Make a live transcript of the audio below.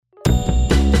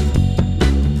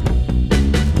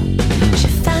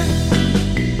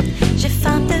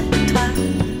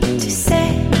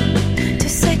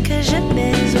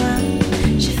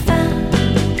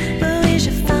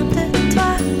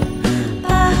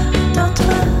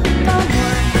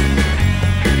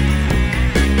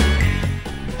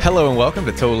Hello and welcome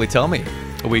to Totally Tell Me,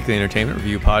 a weekly entertainment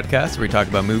review podcast where we talk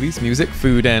about movies, music,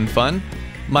 food, and fun.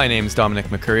 My name is Dominic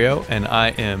Mercurio, and I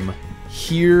am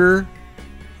here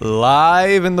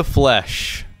live in the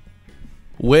flesh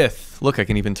with, look, I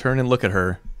can even turn and look at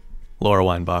her, Laura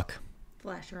Weinbach.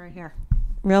 Flesh right here.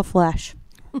 Real flesh.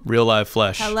 Real live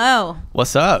flesh. Hello.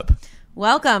 What's up?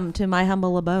 Welcome to my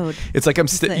humble abode. It's like I'm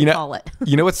still, you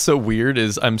know what's so weird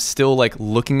is I'm still like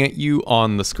looking at you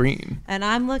on the screen. And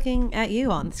I'm looking at you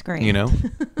on the screen. You know,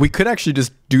 we could actually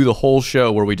just do the whole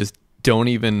show where we just don't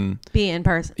even be in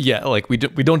person. Yeah, like we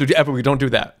don't do that. We don't do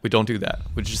that.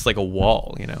 It's just like a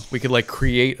wall. You know, we could like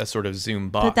create a sort of Zoom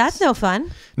box. But that's no fun.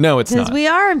 No, it's not. Because we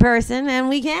are in person and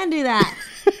we can do that.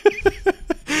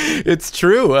 It's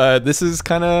true. This is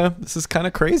kind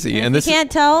of crazy. And this, you can't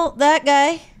tell that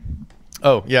guy.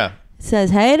 Oh yeah.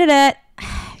 Says hey to that.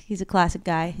 He's a classic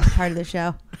guy. He's part of the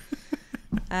show.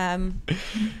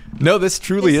 No, this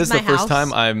truly is the first house.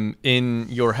 time I'm in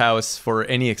your house for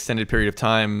any extended period of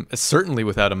time, certainly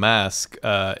without a mask,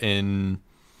 in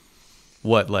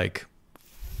what, like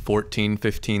 14,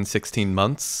 15, 16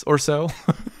 months or so?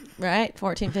 Right.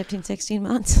 14, 15, 16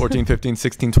 months. 14, 15,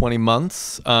 16, 20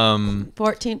 months.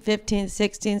 14, 15,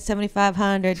 16,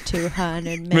 7,500,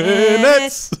 200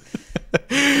 minutes.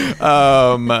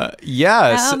 Yeah.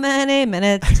 How many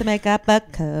minutes to make up a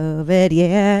COVID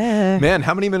year? Man,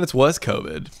 how many minutes was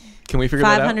COVID? Can we figure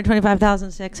that out?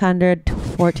 525,600,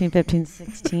 14, 15,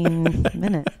 16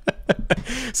 minutes.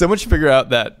 Someone should figure out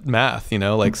that math, you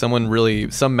know, like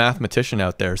some mathematician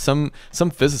out there, some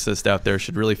physicist out there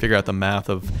should really figure out the math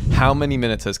of how many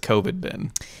minutes has COVID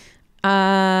been.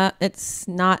 It's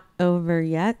not over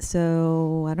yet,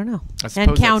 so I don't know.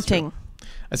 And counting.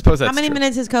 I suppose that's How many true.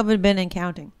 minutes has COVID been and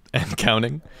counting? And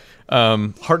counting.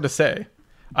 Hard to say.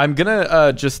 I'm going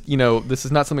to just, you know, this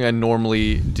is not something I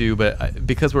normally do, but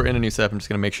because we're in a new setup, I'm just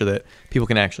going to make sure that people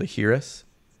can actually hear us.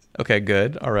 Okay,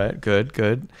 good. All right,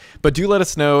 good. But do let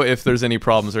us know if there's any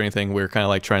problems or anything. We're kind of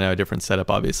like trying out a different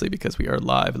setup, obviously, because we are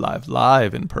live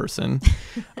in person.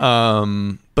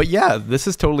 But yeah, this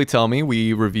is Totally Tell Me.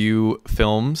 We review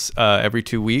films every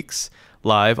 2 weeks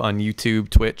live on YouTube,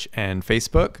 Twitch, and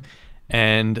Facebook.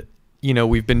 And, you know,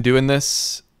 we've been doing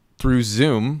this through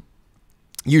Zoom,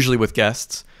 usually with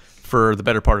guests, for the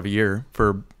better part of a year,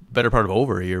 for better part of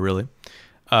over a year, really.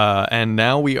 And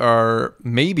now we are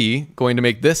maybe going to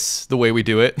make this the way we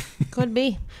do it. Could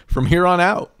be. From here on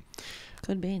out.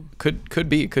 Could be. Could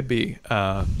be.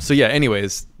 So yeah,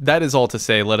 anyways, that is all to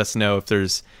say, let us know if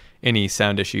there's any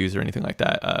sound issues or anything like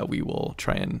that. We will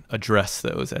try and address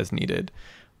those as needed.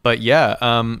 But yeah,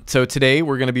 so today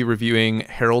we're going to be reviewing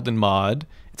Harold and Maude.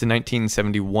 It's a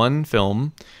 1971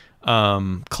 film.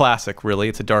 Classic, really.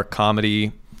 It's a dark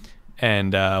comedy.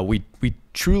 And we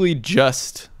truly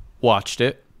just watched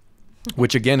it,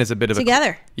 which again is a bit of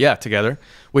together. Together,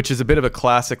 which is a bit of a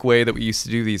classic way that we used to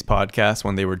do these podcasts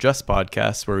when they were just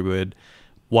podcasts, where we would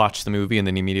watch the movie and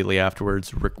then immediately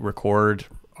afterwards record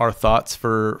our thoughts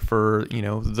for you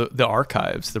know the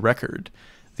archives, the record,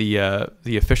 the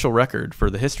official record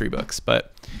for the history books.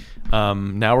 But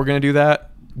now we're going to do that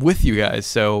with you guys.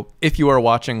 So if you are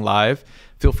watching live,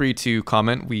 feel free to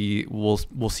comment.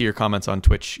 We'll see your comments on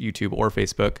Twitch, YouTube, or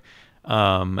Facebook.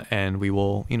 And we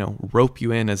will, you know, rope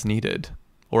you in as needed,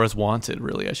 or as wanted,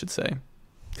 really, I should say,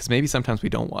 because maybe sometimes we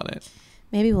don't want it.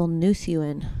 Maybe we'll noose you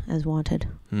in as wanted.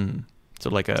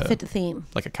 So like to fit the theme,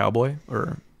 like a cowboy,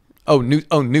 or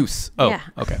noose. Oh, yeah.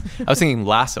 Okay. I was thinking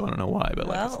lasso. I don't know why, but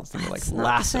well, like something like it's lasso.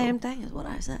 not the same thing as what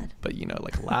I said. But you know,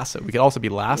 like lasso. We could also be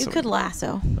lasso. You could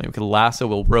lasso. I mean, we could lasso.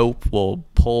 We'll rope. We'll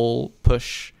pull,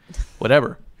 push,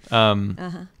 whatever.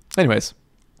 Anyways.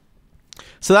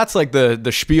 So that's like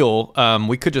the spiel.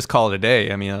 We could just call it a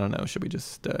day. I mean, I don't know. Should we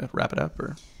just wrap it up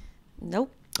or?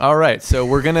 Nope. All right. So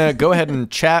we're going to go ahead and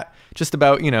chat just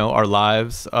about, you know, our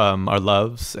lives, our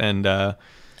loves, and,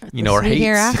 you know, our hates.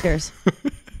 Hereafters.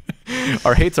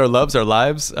 Our hates, our loves, our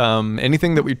lives.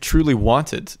 Anything that we truly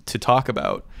wanted to talk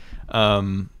about.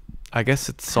 I guess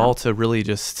it's all to really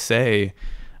just say,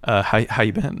 how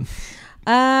you been?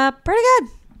 Pretty good.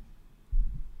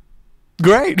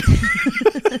 Great.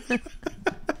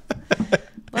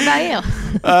 What about you?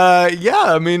 Yeah,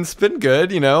 I mean, it's been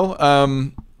good, you know. I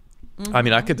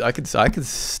mean, I could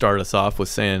start us off with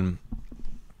saying,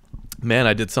 man,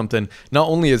 I did something. Not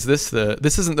only is this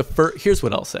isn't the first. Here's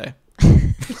what I'll say.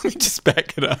 Just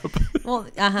back it up. Well,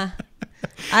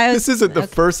 This isn't the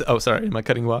first. Oh, sorry. Am I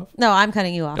cutting you off? No, I'm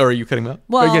cutting you off. Or are you cutting me off?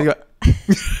 Well,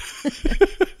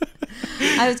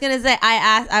 I was going to say,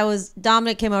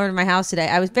 Dominic came over to my house today.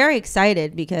 I was very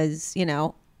excited because, you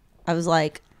know, I was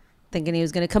like thinking he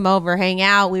was going to come over, hang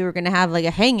out. We were going to have like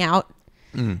a hangout.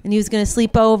 and he was going to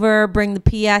sleep over, bring the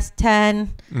PS10,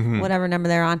 Mm-hmm. whatever number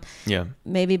they're on. Yeah.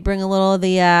 Maybe bring a little of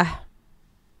the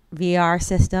VR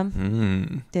system.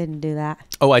 Mm. Didn't do that.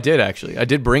 Oh, I did actually. I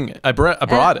did bring it. I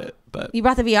brought it, but You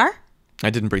brought the VR? I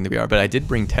didn't bring the VR. But I did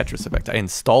bring Tetris Effect. I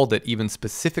installed it even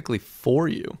specifically for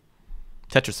you.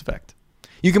 Tetris Effect.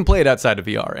 You can play it outside of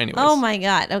VR, anyways. Oh my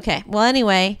God. Okay. Well,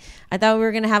 anyway, I thought we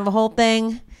were going to have a whole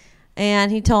thing,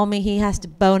 and he told me he has to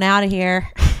bone out of here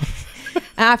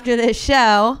after this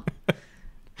show.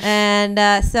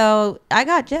 And so I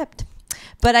got gypped.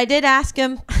 But I did ask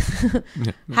him,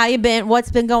 how you been? What's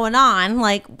been going on?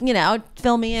 Like,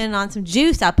 fill me in on some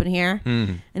juice up in here.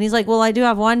 Mm. And he's like, well, I do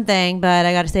have one thing, but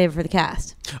I got to save it for the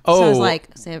cast. Oh. So I was like,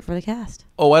 save it for the cast.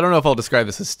 Oh, I don't know if I'll describe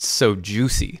this as so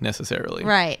juicy necessarily.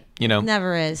 Right.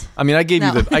 Never is. I mean, I gave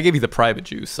No. you the private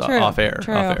juice True, off air.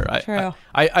 true, Off air.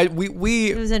 true.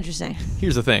 We It was interesting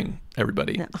here's the thing,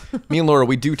 everybody. No. Me and Laura,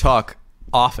 we do talk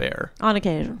off air. on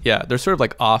occasion. Yeah, there's sort of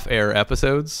like off air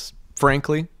episodes,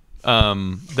 frankly,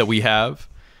 that we have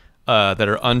that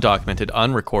are undocumented,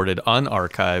 unrecorded,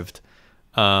 unarchived,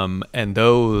 and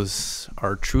those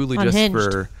are truly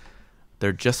Unhinged.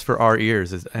 they're just for our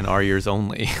ears and our ears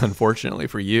only. Unfortunately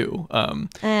for you.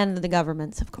 And the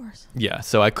governments, of course. Yeah,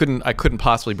 so I couldn't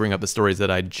possibly bring up the stories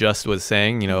that I just was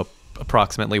saying,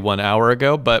 approximately 1 hour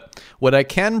ago. But what I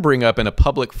can bring up in a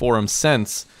public forum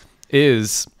sense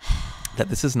is that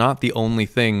this is not the only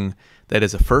thing that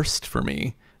is a first for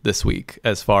me this week,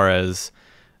 as far as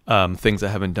things I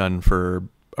haven't done for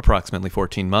approximately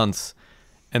 14 months.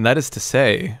 And that is to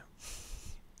say,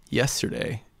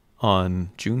 yesterday, on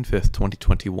June 5th,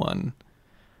 2021,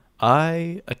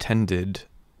 I attended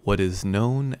what is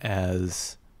known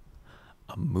as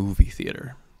a movie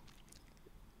theater.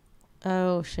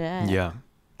 Oh, shit. Yeah.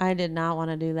 I did not want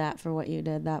to do that for what you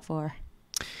did that for.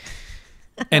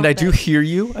 And I do hear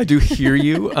you.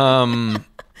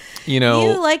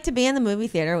 You like to be in the movie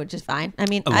theater, which is fine. I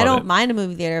mean, I I love don't it. mind a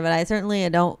movie theater, but I certainly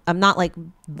I'm not like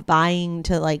buying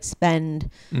to like spend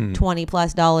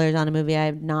 $20+ on a movie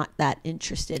I'm not that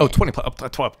interested Oh, in.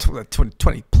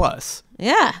 20 plus.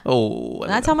 Yeah. Oh,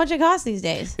 That's how much it costs these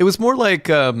days. it was more like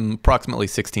approximately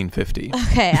 $16.50.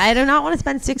 Okay, I do not want to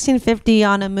spend $16.50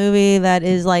 on a movie that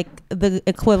is like the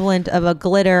equivalent of a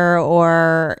Glitter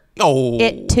or Oh,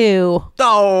 It 2.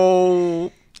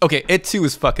 Oh, okay. It too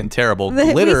is fucking terrible.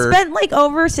 Glitter. We spent like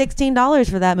over $16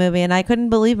 for that movie, and I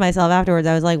couldn't believe myself afterwards.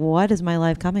 I was like, "What is my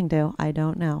life coming to? I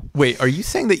don't know." Wait, are you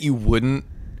saying that you wouldn't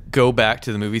go back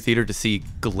to the movie theater to see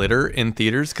Glitter in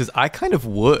theaters? Because I kind of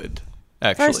would.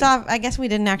 Actually. First off, I guess we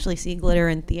didn't actually see Glitter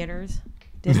in theaters,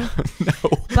 did we? No.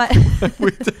 But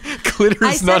Glitter's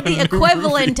I said not a the new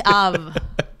equivalent of. movie.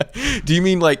 Do you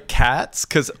mean like Cats?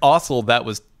 Because also that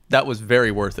was very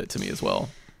worth it to me as well.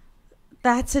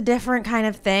 That's a different kind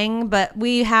of thing, but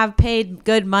we have paid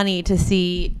good money to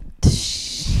see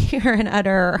sheer and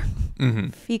utter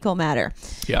fecal matter.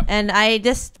 Yeah. And I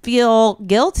just feel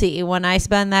guilty when I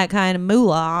spend that kind of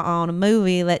moolah on a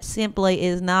movie that simply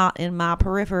is not in my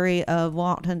periphery of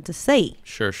wanting to see.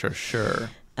 Sure.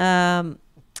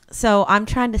 So I'm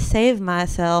trying to save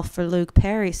myself for Luke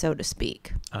Perry, so to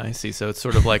speak. I see. So it's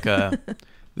sort of like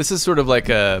this is sort of like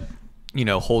a,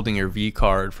 holding your V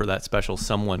card for that special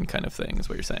someone kind of thing is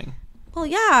what you're saying. Well,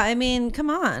 yeah, I mean, come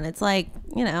on. It's like,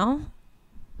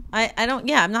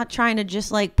 I'm not trying to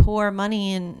just like pour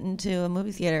money into a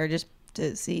movie theater just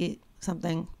to see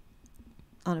something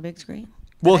on a big screen.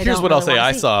 Well, I here's don't what I'll really say. wanna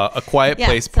I see. saw A Quiet Yeah,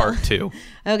 Place so- Part 2,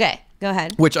 Okay, go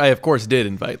ahead. which I, of course, did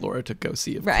invite Laura to go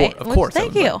see. Of Right. Of Which- course.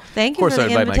 thank you. Thank you Of course, for I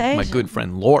the invite my invitation. good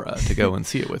friend Laura to go and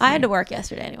see it with me. I had to work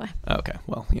yesterday anyway. Okay,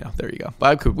 well, there you go.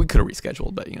 But we could have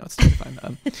rescheduled, but it's totally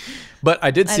fine. But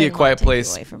I did I see A didn't wanna Quiet take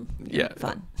Place. away from Yeah.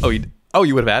 fun. Oh,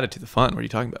 you would have added to the fun. What are you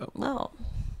talking about? Well,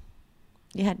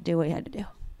 you had to do what you had to do.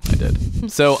 I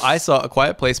did. So I saw A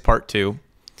Quiet Place Part 2,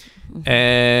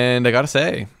 and I gotta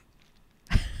say,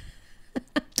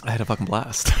 I had a fucking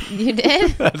blast. You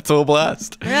did? I had a total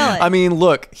blast. Really? I mean,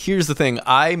 look, here's the thing.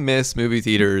 I miss movie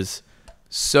theaters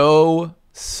so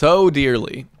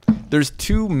dearly. There's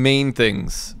two main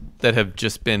things that have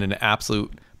just been an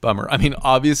absolute bummer. I mean,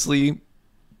 obviously,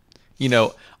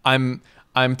 I'm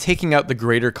taking out the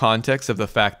greater context of the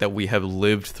fact that we have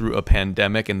lived through a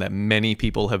pandemic and that many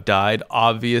people have died.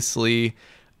 Obviously,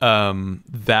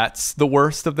 that's the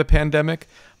worst of the pandemic.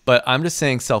 But I'm just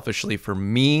saying selfishly, for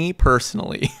me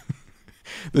personally,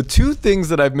 the two things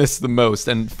that I've missed the most,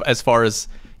 and as far as,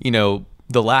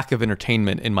 the lack of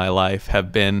entertainment in my life,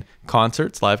 have been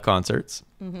concerts, live concerts,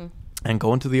 and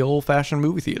going to the old-fashioned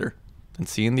movie theater and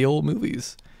seeing the old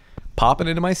movies. Popping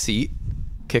into my seat,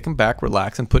 kicking back,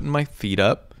 relaxing, putting my feet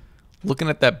up, looking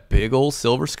at that big old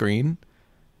silver screen,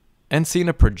 and seeing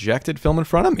a projected film in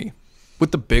front of me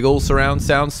with the big old surround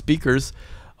sound speakers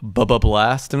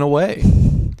blasting away.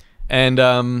 And,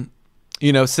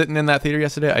 sitting in that theater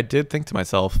yesterday, I did think to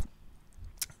myself,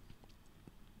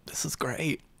 this is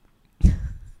great.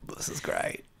 This is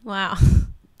great. Wow.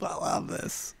 I love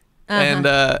this. And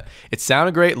it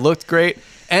sounded great, looked great.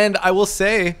 And I will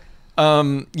say,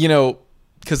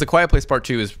 because The Quiet Place Part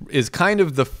 2 is kind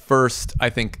of the first, I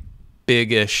think,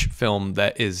 big-ish film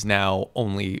that is now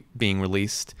only being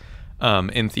released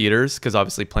in theaters, because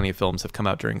obviously plenty of films have come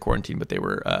out during quarantine, but they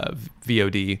were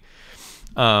VOD.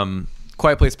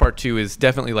 Quiet Place Part 2 is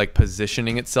definitely like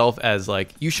positioning itself as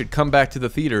like, you should come back to the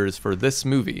theaters for this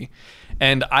movie.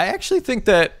 And I actually think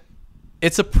that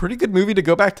it's a pretty good movie to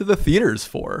go back to the theaters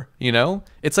for,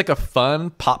 It's like a fun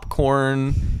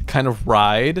popcorn kind of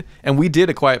ride. And we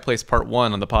did A Quiet Place Part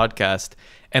 1 on the podcast,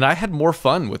 and I had more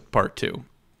fun with Part 2.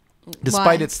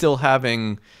 Despite Why? it still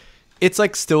having, it's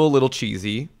like still a little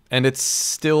cheesy, and it's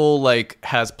still like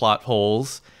has plot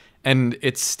holes, and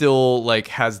it still like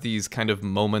has these kind of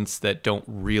moments that don't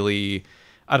really,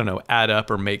 I don't know, add up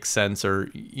or make sense or,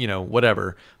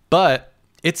 whatever. But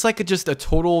it's like just a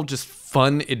total just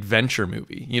fun adventure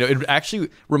movie. It actually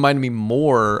reminded me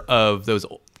more of those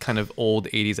kind of old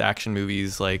 80s action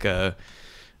movies, like not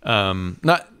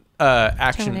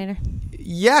action. Terminator.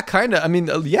 Yeah, kind of. I mean,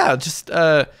 just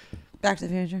Back to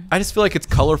the Future. I just feel like it's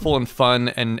colorful and fun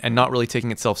and not really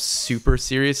taking itself super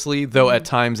seriously, though at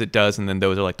times it does, and then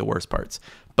those are like the worst parts.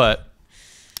 But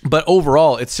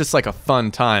overall, it's just like a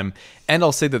fun time. And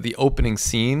I'll say that the opening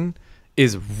scene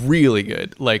is really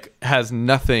good. Like, has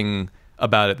nothing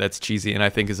about it that's cheesy, and I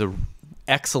think is a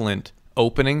excellent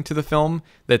opening to the film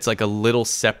that's like a little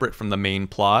separate from the main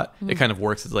plot. It kind of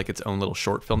works as like its own little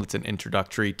short film that's an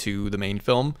introductory to the main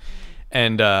film.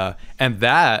 And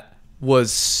that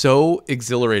was so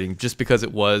exhilarating just because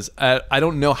it was. I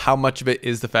don't know how much of it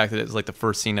is the fact that it's like the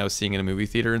first scene I was seeing in a movie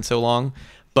theater in so long,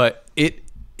 but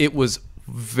it was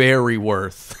very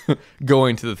worth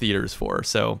going to the theaters for.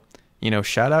 So,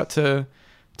 shout out to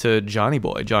Johnny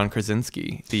Boy, John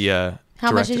Krasinski, the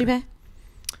How much director. did you pay?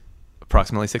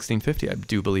 Approximately $16.50, I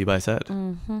do believe I said.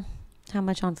 How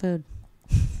much on food?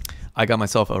 I got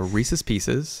myself a Reese's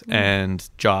Pieces, and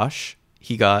Josh,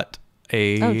 he got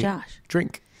a Josh.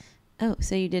 drink. Oh,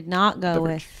 so you did not go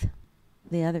Beverage. with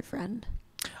the other friend.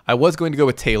 I was going to go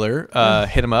with Taylor,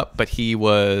 hit him up, but he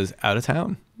was out of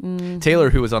town. Taylor,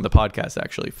 who was on the podcast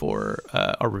actually for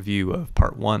a review of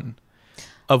Part 1,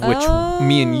 of which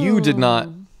me and you did not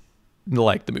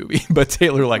like the movie, but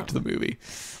Taylor liked the movie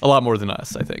a lot more than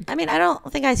us, I think. I mean, I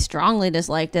don't think I strongly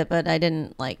disliked it, but I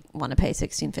didn't want to pay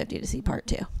 $16.50 to see Part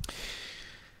 2.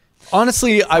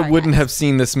 Honestly, I Sorry, wouldn't guys. have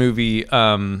seen this movie.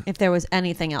 If there was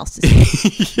anything else to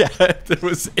see. Yeah, if there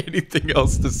was anything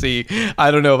else to see, I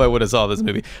don't know if I would have saw this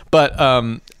movie. But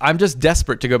I'm just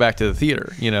desperate to go back to the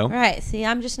theater, Right. See,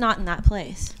 I'm just not in that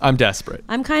place. I'm desperate.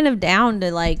 I'm kind of down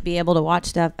to be able to watch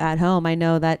stuff at home. I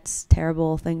know that's a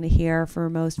terrible thing to hear for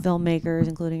most filmmakers,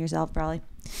 including yourself probably.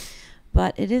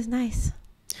 But it is nice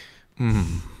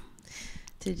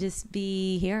to just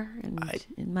be here and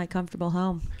in my comfortable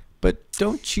home. But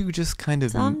don't you just kind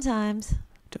of Sometimes.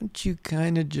 don't you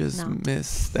kind of just No.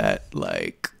 miss that,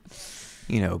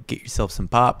 get yourself some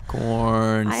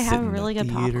popcorn? I sit have a in the really good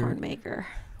theater? popcorn maker.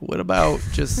 What about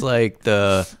just like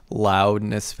the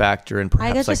loudness factor and I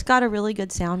perhaps just got a really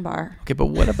good sound bar. okay, but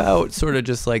what about sort of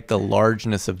just like the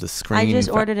largeness of the screen? I just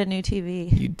ordered a new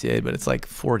TV. You did, but it's like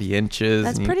 40 inches.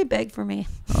 That's and pretty big for me.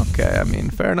 Okay, I mean,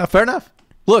 fair enough. Fair enough.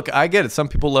 Look, I get it. Some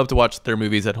people love to watch their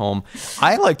movies at home.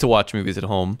 I like to watch movies at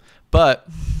home, but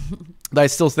I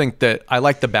still think that I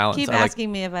like the balance. Keep I like,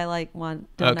 asking me if I like one.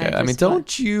 Don't okay, I mean, just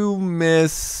don't you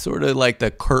miss sort of like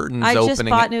the curtains I opening? just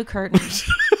bought new curtains.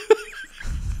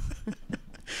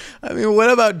 I mean, what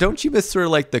about, don't you miss sort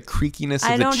of like the creakiness of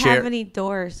I the don't chair? have any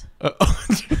doors. Oh,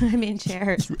 I mean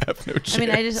chairs. you have no chairs. I mean,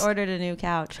 I just ordered a new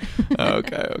couch.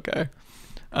 Okay.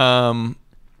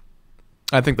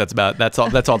 I think that's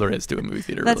all there is to a movie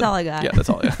theater. That's really. all I got. Yeah, that's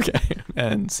all. Okay,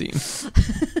 and scene.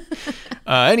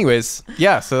 Anyways,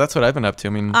 yeah. So that's what I've been up to.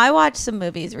 I mean, I watched some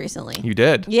movies recently. you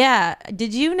did. Yeah.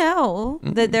 Did you know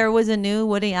that there was a new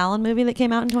Woody Allen movie that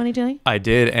came out in 2020? I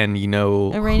did, and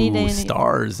A Rainy Day who in-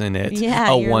 stars in it?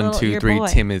 Yeah, a your 1, little- 2, your 3, boy.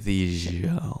 Timothy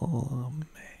Chalamet.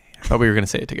 I thought we were gonna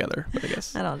say it together, but I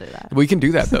guess I don't do that. we can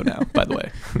do that though now. By the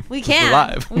way, We can.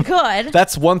 live. We could.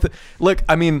 that's one thing. Look,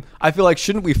 I mean, I feel like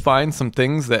shouldn't we find some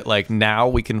things that like now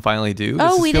we can finally do?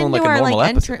 This is we feeling didn't like do a our normal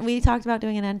episode. entrance. We talked about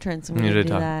doing an entrance. And we We didn't did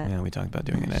do talk. that. Yeah, we talked about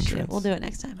doing an Shit, entrance. we'll do it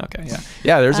next time. Okay,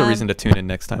 yeah. There's a reason to tune in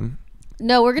next time.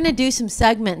 No, we're gonna do some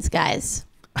segments, guys.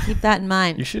 Keep that in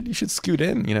mind. You should scoot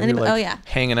in. You know, you're like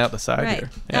hanging out the side right. here.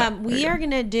 Yeah, we are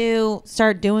gonna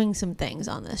start doing some things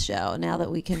on this show now that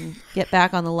we can get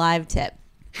back on the live tip.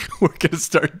 We're gonna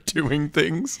start doing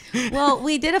things. Well,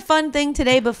 we did a fun thing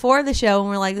today before the show, and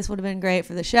we're like, this would have been great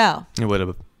for the show. It would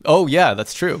have. Oh yeah,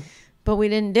 that's true. But we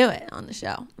didn't do it on the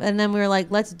show, and then we were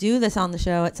like, let's do this on the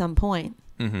show at some point.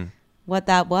 Mm-hmm. What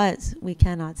that was, we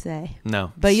cannot say.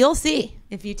 No, but you'll see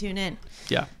if you tune in.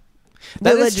 Yeah.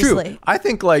 That is true. I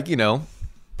think, like, you know,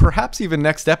 perhaps even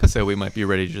next episode we might be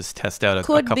ready to just test out a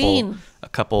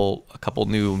couple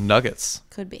new nuggets.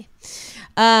 Could be.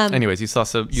 Anyways, you saw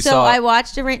some. I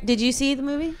watched Did you see the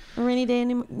movie A Rainy Day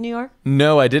in New York?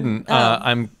 No, I didn't.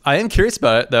 I am curious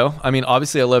about it though. I mean,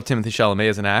 obviously, I love Timothée Chalamet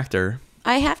as an actor.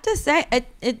 I have to say, I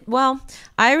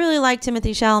really like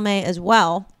Timothée Chalamet as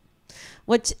well.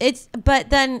 But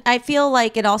then I feel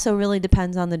like it also really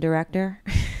depends on the director.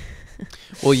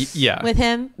 Well, yeah. With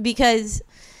him, because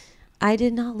I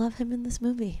did not love him in this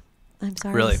movie. I'm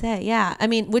sorry to say. Yeah. I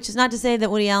mean, which is not to say that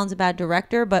Woody Allen's a bad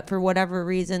director, but for whatever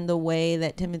reason, the way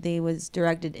that Timothy was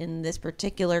directed in this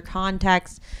particular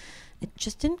context, it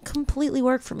just didn't completely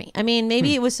work for me. I mean,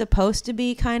 maybe it was supposed to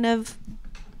be kind of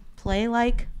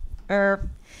play-like, or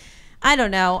I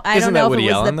don't know. I don't know if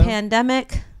it was the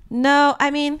pandemic. No,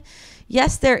 I mean...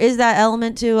 Yes, there is that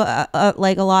element to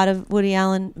like a lot of Woody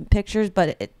Allen pictures,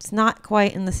 but it's not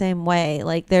quite in the same way.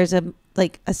 Like there's a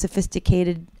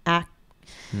sophisticated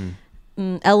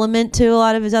element to a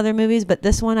lot of his other movies, but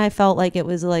this one I felt like it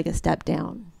was like a step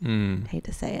down. I hate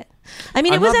to say it. I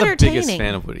mean, it was entertaining. I'm not the biggest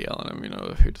fan of Woody Allen. I mean,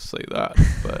 I hate to say that,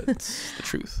 but it's the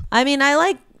truth. I mean, I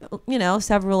like,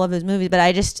 several of his movies,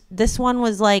 but this one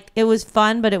was like, it was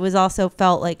fun, but it was also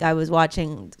felt like I was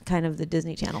watching kind of the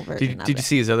Disney Channel version of it. Did you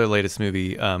see his other latest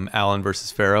movie, Allen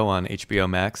versus Farrow on HBO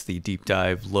Max, the deep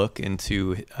dive look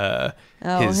into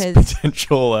his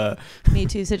potential Me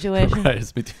Too situation? Right,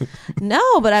 his Me Too.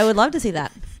 No, but I would love to see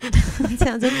that. That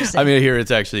sounds interesting. I mean, I hear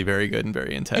it's actually very good and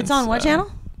very intense. It's on what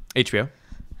channel? HBO.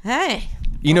 Hey.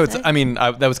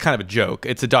 That was kind of a joke.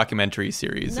 It's a documentary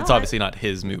series. It's obviously not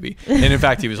his movie. And in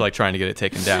fact, he was like trying to get it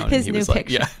taken down. His and he new was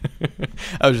picture. Like, yeah.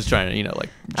 I was just trying to, I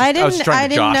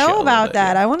didn't know about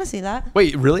that. Yeah. I want to see that.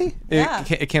 Wait, really? Yeah.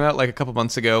 It came out like a couple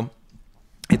months ago.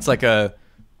 It's like a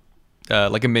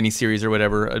mini series or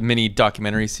whatever, a mini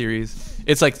documentary series.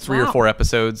 It's like 3 or 4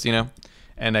 episodes,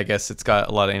 and I guess it's got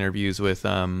a lot of interviews with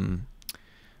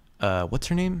what's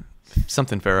her name?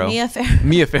 Something Farrow.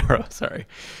 Mia Farrow, sorry.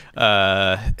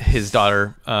 His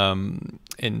daughter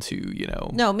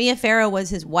No, Mia Farrow was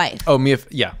his wife. Oh,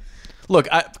 yeah. Look,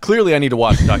 clearly I need to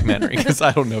watch the documentary because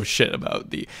I don't know shit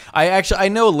about I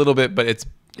know a little bit, but it's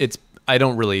I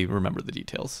don't really remember the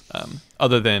details.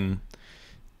 Other than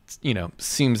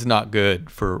seems not good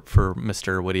for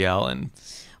Mr. Woody Allen.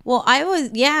 Well,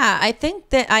 I think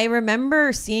that I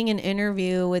remember seeing an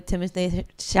interview with Timothée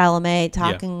Chalamet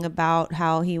talking about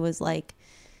how he was like,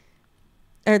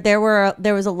 or there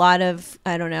was a lot of,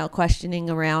 I don't know, questioning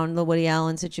around the Woody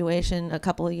Allen situation a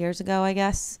couple of years ago, I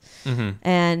guess. Mm-hmm.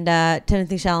 And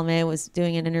Timothée Chalamet was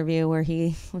doing an interview where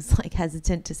he was like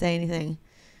hesitant to say anything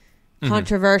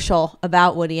controversial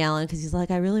about Woody Allen because he's like,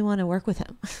 I really want to work with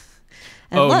him.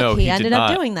 And he ended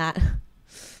up doing that.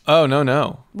 Oh,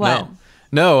 no. What?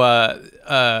 No,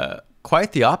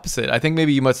 quite the opposite. I think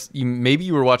maybe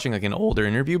you were watching like an older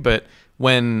interview, but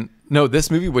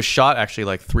this movie was shot actually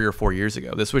like 3 or 4 years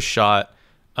ago. This was shot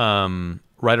right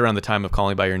around the time of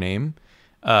Calling by Your Name.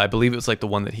 I believe it was like the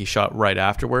one that he shot right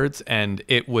afterwards, and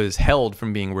it was held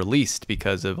from being released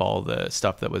because of all the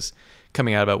stuff that was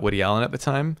coming out about Woody Allen at the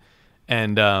time.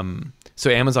 And so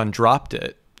Amazon dropped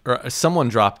it, or someone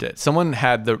dropped it. Someone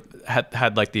had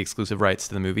like the exclusive rights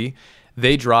to the movie.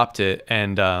 They dropped it,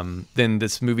 and then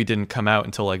this movie didn't come out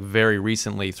until like very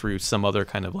recently through some other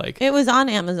kind of like... It was on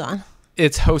Amazon.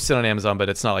 It's hosted on Amazon, but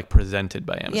it's not like presented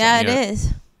by Amazon. Yeah, it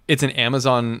is. It's an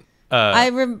Amazon I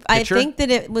think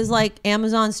that it was like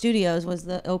Amazon Studios was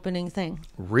the opening thing.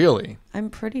 Really? I'm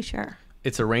pretty sure.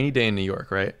 It's A Rainy Day in New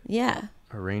York, right? Yeah.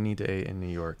 A Rainy Day in New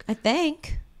York. I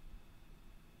think.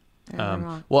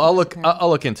 Well, I'll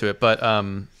look into it, but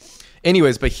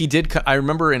anyways, but he did... I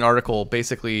remember an article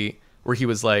basically where he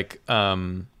was like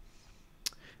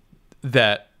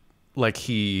that like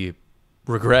he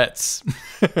regrets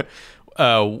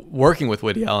working with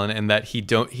Woody Allen, and that he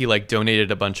like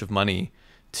donated a bunch of money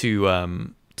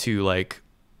to like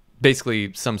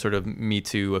basically some sort of Me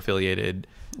Too affiliated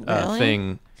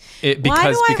thing,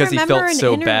 because he felt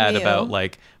so bad about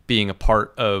like being a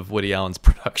part of Woody Allen's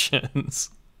productions.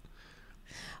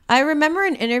 I remember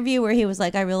an interview where he was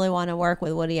like, I really want to work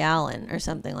with Woody Allen or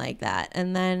something like that.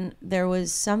 And then there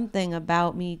was something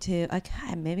about Me Too.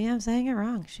 God, maybe I'm saying it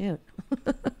wrong. Shoot.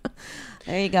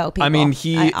 There you go, people. I mean,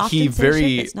 I often he say very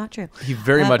shit that's not true. He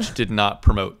very much did not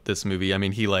promote this movie. I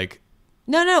mean, he like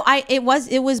No. It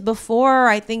was before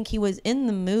I think he was in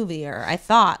the movie, or I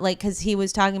thought like because he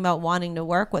was talking about wanting to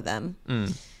work with him,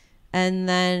 and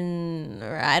then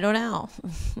I don't know.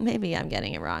 Maybe I'm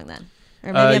getting it wrong then,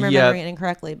 or maybe I'm remembering it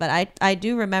incorrectly. But I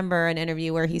do remember an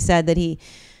interview where he said that he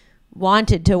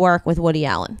wanted to work with Woody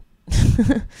Allen,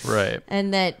 right,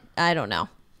 and that I don't know.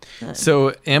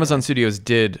 So Amazon Studios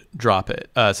did drop it.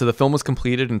 So the film was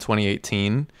completed in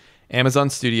 2018. Amazon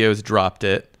Studios dropped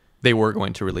it. They were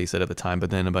going to release it at the time,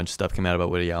 but then a bunch of stuff came out about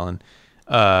Woody Allen.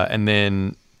 And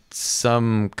then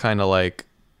some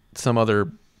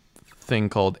other thing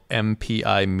called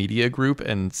MPI Media Group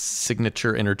and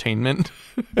Signature Entertainment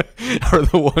are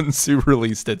the ones who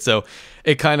released it. So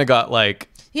it kind of got like...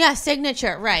 Yeah,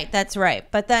 Signature. Right. That's right.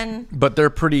 But they're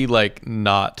pretty like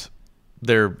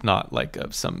they're not like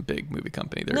some big movie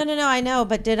company. No, I know.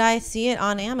 But did I see it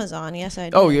on Amazon? Yes,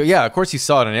 I did. Oh, yeah. Of course you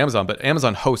saw it on Amazon, but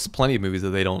Amazon hosts plenty of movies that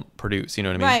they don't produce. You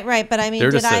know what I mean? Right. But I mean,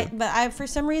 for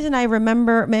some reason, I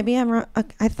remember, maybe I'm wrong.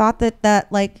 I thought that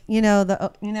like,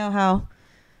 how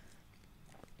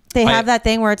they have that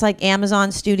thing where it's like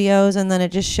Amazon Studios and then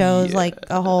it just shows like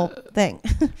a whole thing.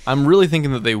 I'm really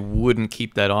thinking that they wouldn't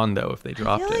keep that on though if they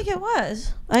dropped it. I feel like it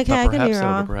was. Okay, I could be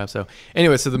wrong. Perhaps so.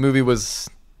 Anyway, so the movie was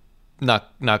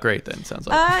not great then, sounds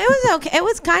like. It was okay. It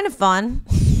was kind of fun.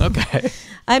 Okay.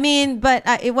 I mean, but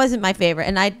it wasn't my favorite.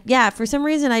 And for some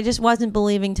reason, I just wasn't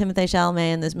believing Timothée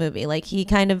Chalamet in this movie. Like, he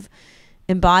kind of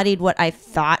embodied what I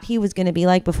thought he was going to be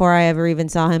like before I ever even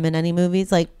saw him in any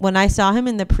movies. Like, when I saw him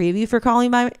in the preview for Calling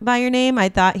by Your Name, I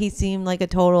thought he seemed like a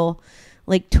total,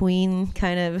 like, tween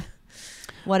kind of...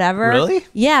 whatever. Really?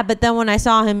 Yeah, but then when I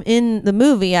saw him in the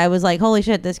movie, I was like, holy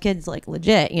shit, this kid's like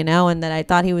legit, and that I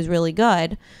thought he was really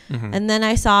good. Mm-hmm. And then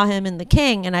I saw him in The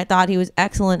King, and I thought he was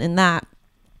excellent in that.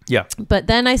 Yeah. But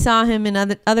then I saw him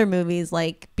in other movies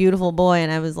like Beautiful Boy,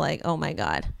 and I was like, oh my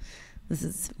God, this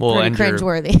is pretty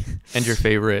cringeworthy. And your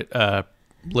favorite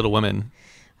Little Women.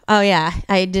 Oh yeah,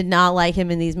 I did not like him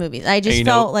in these movies. I just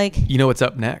felt like... You know what's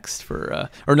up next for...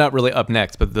 or not really up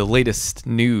next, but the latest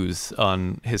news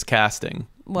on his casting.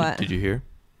 What? Did you hear?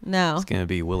 No. It's going to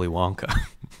be Willy Wonka.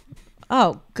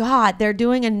 Oh, God. They're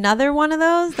doing another one of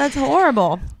those? That's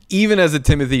horrible. Even as a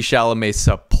Timothée Chalamet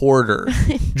supporter,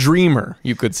 dreamer,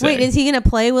 you could say. Wait, is he going to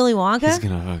play Willy Wonka? He's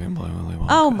going to fucking play Willy Wonka.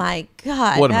 Oh, my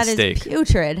God. What a mistake. That is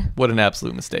putrid. What an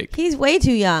absolute mistake. He's way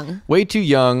too young. Way too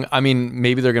young. I mean,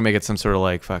 maybe they're going to make it some sort of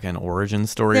like fucking origin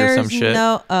story or some shit.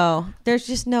 There's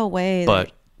just no way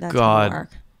but that's going to work.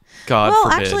 God well,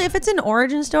 forbid. Actually, if it's an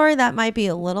origin story, that might be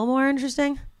a little more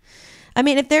interesting. I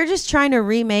mean, if they're just trying to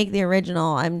remake the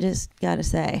original, I'm just got to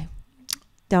say,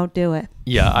 don't do it.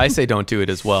 Yeah, I say don't do it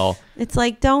as well. It's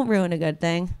like, don't ruin a good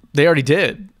thing. They already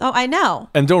did. Oh, I know.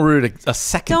 And don't ruin it a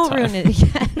second time. Don't ruin it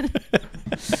again.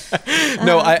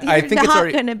 No, I think it's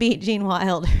already... going to beat Gene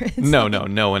Wilder.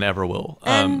 No one ever will.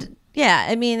 And yeah,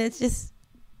 I mean, it's just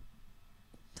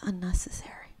unnecessary.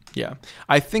 Yeah.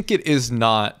 I think it is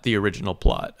not the original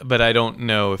plot, but I don't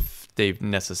know if they've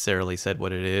necessarily said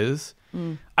what it is.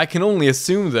 I can only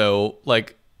assume, though,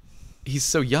 like, he's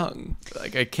so young.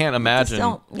 Like, I can't imagine.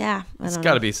 It's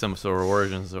got to be some sort of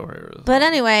origin story. But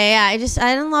anyway, yeah, I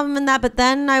didn't love him in that. But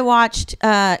then I watched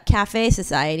Cafe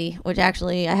Society, which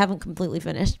actually I haven't completely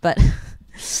finished, but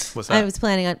what's that? I was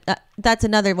planning on. That's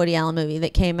another Woody Allen movie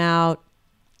that came out.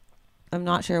 I'm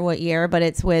not sure what year, but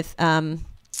it's with oh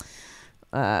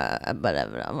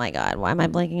my God, why am I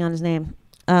blanking on his name?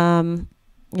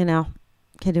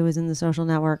 Kid who was in The Social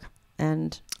Network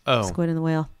and Squid and the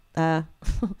Whale. And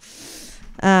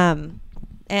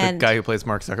the guy who plays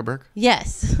Mark Zuckerberg?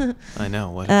 Yes. I know.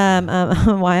 What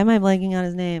why am I blanking on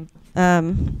his name?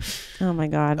 Oh my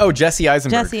God. Oh, Jesse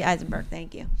Eisenberg. Jesse Eisenberg,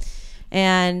 thank you.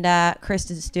 And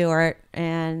Kristen Stewart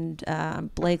and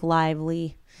Blake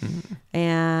Lively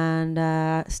and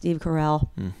Steve Carell.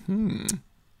 Mm-hmm.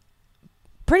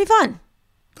 Pretty fun.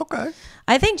 Okay.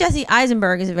 I think Jesse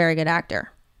Eisenberg is a very good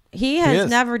actor. He has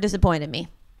never disappointed me.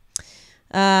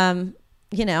 As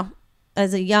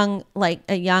a young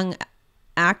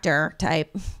actor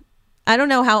type. I don't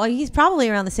know how he's probably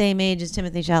around the same age as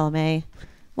Timothée Chalamet.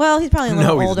 Well, he's probably a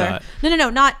little older. No,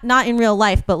 not in real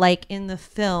life, but like in the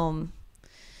film.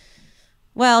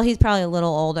 Well, he's probably a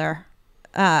little older.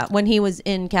 When he was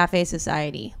in Cafe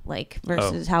Society, like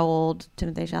versus how old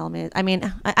Timothée Chalamet is. I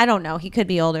mean, I don't know. He could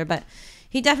be older, but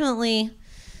he definitely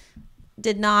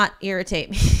did not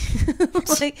irritate me.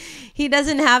 Like he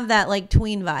doesn't have that like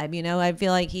tween vibe, you know. I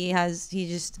feel like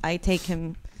I take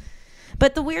him.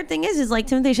 But the weird thing is like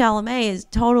Timothée Chalamet is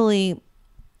totally.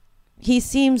 He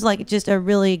seems like just a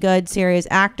really good, serious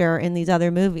actor in these other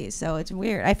movies. So it's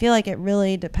weird. I feel like it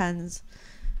really depends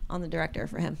on the director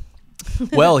for him.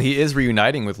 Well, he is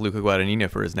reuniting with Luca Guadagnino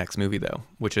for his next movie, though,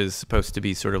 which is supposed to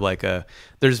be sort of like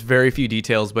there's very few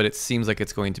details, but it seems like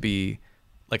it's going to be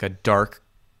like a dark,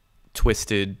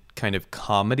 twisted kind of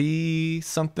comedy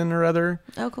something or other.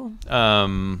 Oh, cool.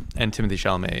 And Timothée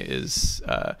Chalamet is,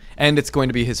 and it's going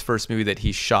to be his first movie that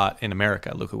he shot in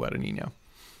America, Luca Guadagnino.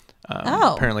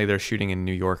 Apparently they're shooting in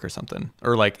New York or something,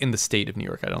 or like in the state of New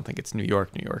York. I don't think it's New York.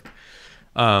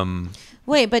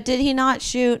 Wait, but did he not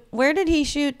shoot? Where did he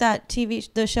shoot that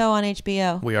the show on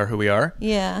HBO? We Are Who We Are.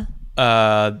 Yeah.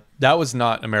 That was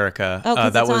not America. Oh,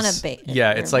 because that it's was on a base.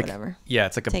 Yeah, it's like whatever. Yeah,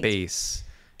 it's like a base.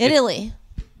 Italy.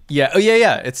 Yeah. Oh,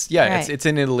 yeah. It's Right. it's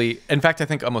in Italy. In fact, I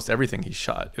think almost everything he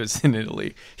shot was in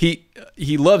Italy.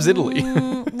 He loves Italy.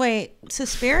 Wait,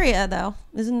 Suspiria though,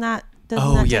 doesn't that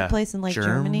take place in like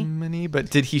Germany? But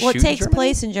did he Well, shoot it takes in Germany?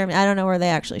 place in Germany. I don't know where they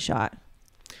actually shot.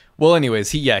 Well, anyways,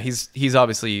 he's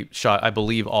obviously shot, I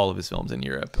believe, all of his films in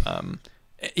Europe.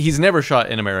 He's never shot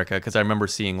in America because I remember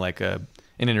seeing like an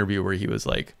interview where he was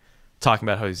like talking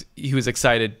about how he was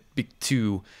excited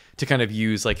to kind of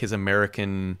use like his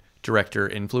American director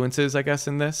influences, I guess,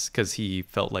 in this, because he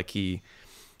felt like he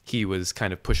was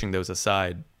kind of pushing those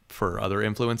aside for other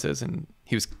influences, and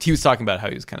he was talking about how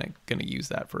he was kind of going to use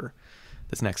that for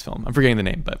this next film. I'm forgetting the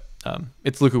name, but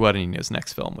it's Luca Guadagnino's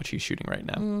next film, which he's shooting right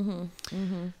now.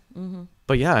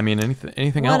 But yeah, I mean,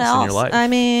 anything else in your life? I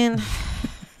mean,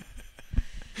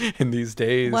 in these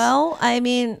days. Well, I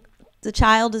mean, the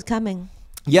child is coming.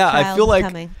 Yeah, Child I feel is like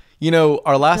coming.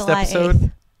 Our last July episode,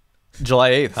 8th.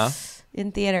 July 8th, huh?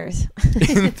 In theaters.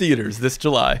 In theaters this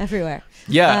July. Everywhere.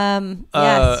 Yeah.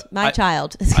 Yes, my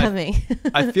child is coming.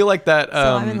 I feel like that. So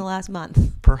I'm in the last month.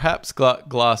 Perhaps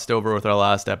glossed over with our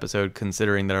last episode,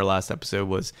 considering that our last episode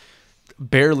was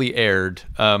barely aired.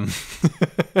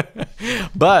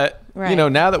 But Right.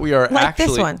 now that we are Like actually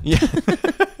this one. Yeah.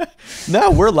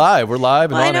 No, we're live. We're live.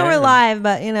 And Well, I on know air we're and- live,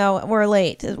 but we're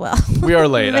late as well. We are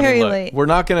late. Very look, late.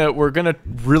 We're gonna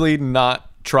really not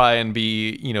try and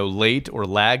be late or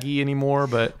laggy anymore,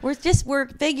 but We're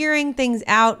figuring things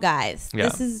out, guys. Yeah.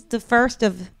 This is the first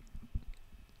of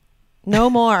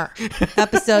no more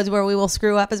episodes where we will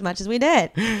screw up as much as we did.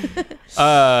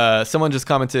 someone just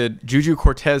commented, Juju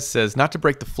Cortez says, not to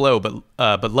break the flow,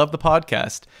 but love the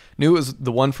podcast. Knew it was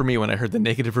the one for me when I heard the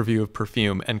negative review of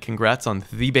Perfume, and congrats on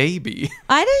The Baby.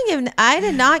 I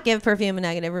did not give Perfume a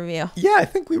negative review. Yeah, I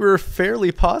think we were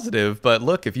fairly positive, but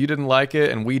look, if you didn't like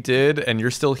it and we did and you're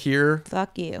still here,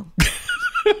 Fuck you.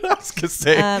 I was gonna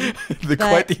say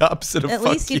quite the opposite of At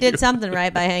fuck least you did something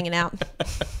right by hanging out.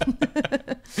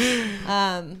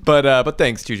 But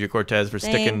thanks, Juju Cortez, for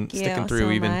Thank sticking you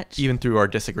through so much. even through our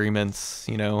disagreements.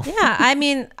 Yeah, I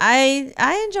mean,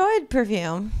 I enjoyed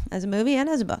Perfume as a movie and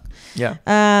as a book. Yeah.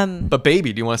 Um, But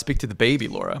Baby, do you want to speak to The Baby,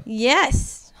 Laura?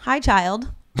 Yes. Hi, child.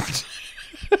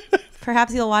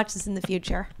 Perhaps you'll watch this in the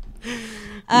future.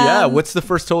 Yeah. What's the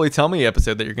first Totally Tell Me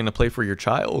episode that you're going to play for your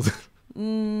child?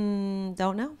 Don't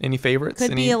know. Any favorites?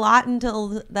 Could be a lot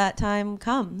until that time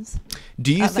comes.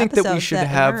 Do you of think that we episodes should that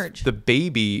have emerge. The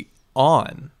Baby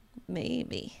on,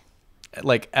 Maybe.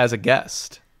 like as a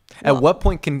guest? At Well- what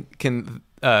point can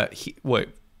what?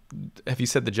 Have you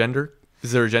said the gender?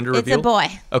 Is there a gender It's reveal? a boy.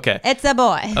 Okay. It's a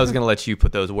boy. I was going to let you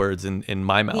put those words in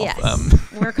my mouth.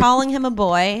 Yes. We're calling him a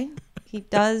boy. He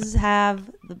does have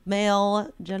the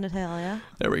male genitalia.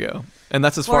 There we go. And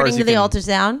that's as far According as to you the can.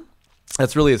 ultrasound.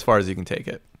 That's really as far as you can take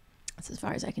it. That's as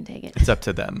far as I can take it. It's up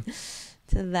to them.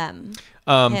 To them.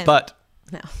 Him. But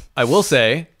No. I will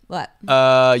say, What?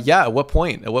 yeah. At what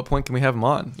point? At what point can we have him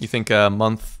on? You think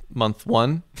month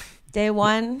one? Day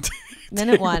 1,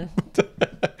 minute 1.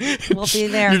 We'll be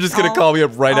there. You're just gonna All- call me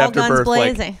up right all after guns birth,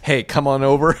 blazing. like, "Hey, come on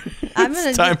over. I'm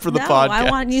It's time for the podcast." I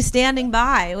want you standing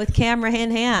by with camera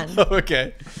in hand.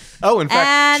 Okay. Oh, in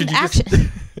fact, And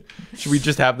should you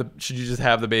just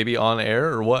have the baby on air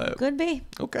or what? Could be.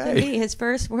 Okay. Could be. His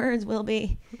first words will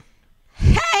be,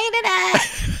 "Hey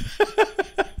today."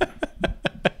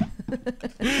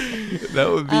 That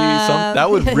would be that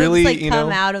would really, It's like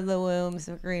come out of the womb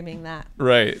screaming that.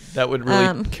 right. That would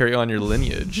really carry on your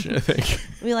lineage, I think.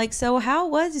 Be like, so how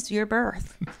was your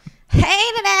birth? Hated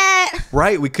it.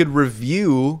 Right. We could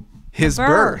review his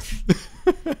birth.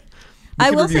 I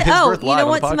could will review say, his oh, birth you live know on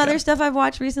what? the Some other podcast. stuff I've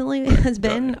watched recently has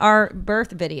been our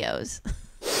birth videos.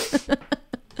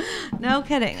 No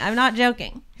kidding. I'm not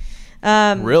joking.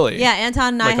 Really? Yeah,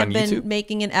 Anton and I Like have on been YouTube?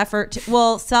 making an effort to,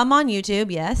 well, some on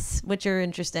YouTube, yes, which are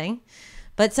interesting.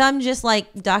 But some just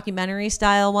like documentary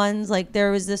style ones. Like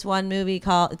there was this one movie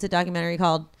called, it's a documentary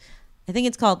called, I think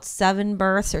it's called Seven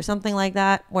Births or something like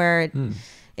that, where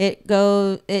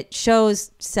it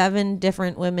shows 7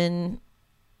 different women's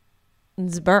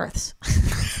births.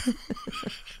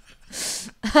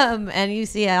 And you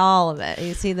see all of it.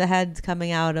 You see the heads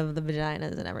coming out of the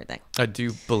vaginas and everything. I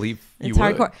do believe you It's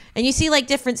would. hardcore. And you see like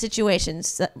different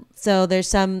situations. So there's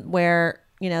some where,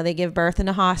 you know, they give birth in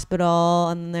a hospital,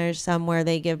 and there's some where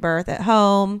they give birth at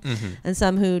home, and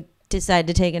some who decide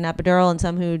to take an epidural, and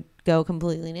some who go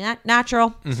completely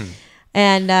natural.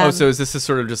 And So is this to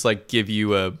sort of just like give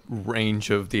you a range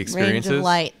of the experiences? range of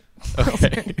light.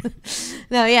 Okay.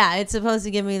 No, yeah, it's supposed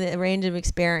to give me the range of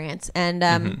experience, and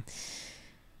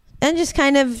and just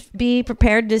kind of be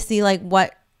prepared to see like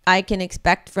what I can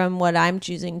expect from what I'm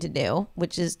choosing to do,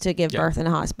 which is to give birth in a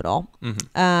hospital.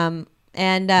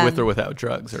 And With or without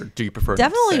drugs, or do you prefer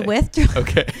definitely to say? with drugs.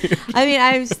 Okay. I mean,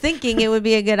 I was thinking it would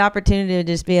be a good opportunity to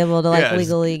just be able to like Yeah,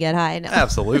 legally get high. No.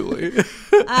 Absolutely.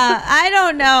 I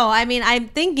don't know. I mean, I'm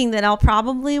thinking that I'll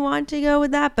probably want to go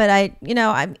with that, but I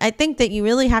think that you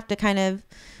really have to kind of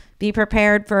be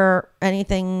prepared for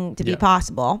anything to be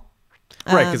possible.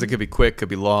 Right, because it could be quick, could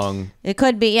be long. It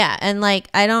could be, yeah. And like,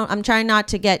 I'm trying not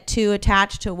to get too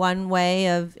attached to one way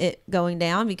of it going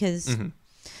down, because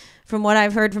from what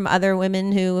I've heard from other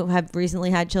women who have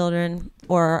recently had children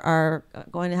or are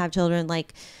going to have children,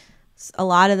 like a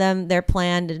lot of them, their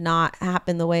plan did not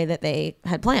happen the way that they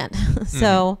had planned.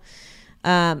 So,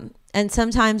 and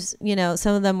sometimes, you know,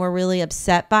 some of them were really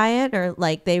upset by it, or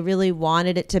like they really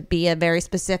wanted it to be a very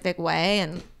specific way.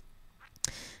 And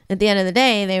at the end of the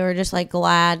day, they were just like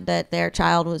glad that their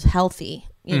child was healthy,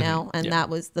 you know, and that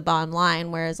was the bottom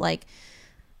line. Whereas like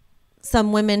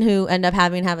some women who end up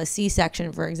having to have a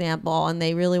C-section, for example, and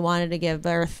they really wanted to give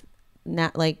birth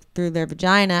not like through their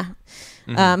vagina,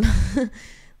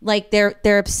 like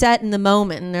they're upset in the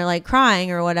moment and they're like crying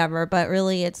or whatever, but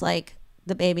really it's like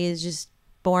the baby is just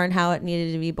born how it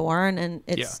needed to be born, and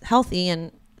it's healthy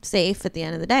and safe at the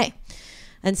end of the day.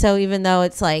 And so even though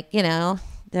it's like, you know,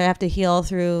 they have to heal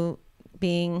through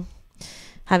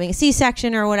having a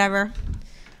C-section or whatever,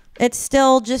 it's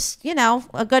still just, you know,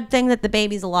 a good thing that the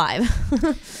baby's alive.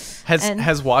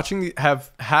 Has watching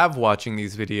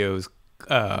these videos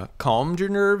calmed your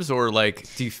nerves, or like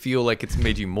do you feel like it's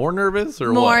made you more nervous,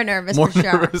 or More what? nervous, More for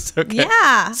sure. nervous. Okay.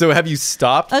 Yeah. So have you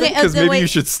stopped? Okay, Because so maybe wait. you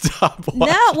should stop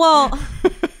watching. No, well,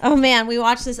 oh man, we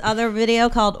watched this other video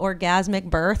called Orgasmic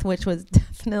Birth, which was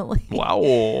definitely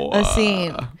Wow. a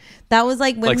scene. That was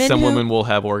like women Like some who, women will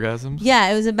have orgasms.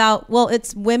 Yeah, it was about, well,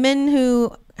 it's women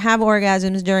who have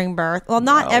orgasms during birth. Well,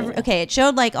 not Wow. every, okay, it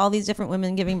showed like all these different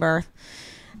women giving birth.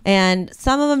 And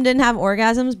some of them didn't have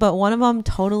orgasms, but one of them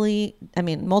totally, I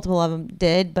mean, multiple of them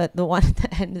did, but the one at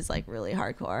the end is like really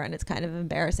hardcore, and it's kind of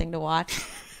embarrassing to watch.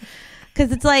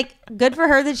 Because it's like good for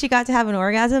her that she got to have an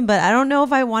orgasm, but I don't know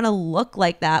if I want to look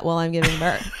like that while I'm giving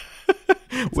birth.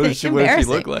 What did she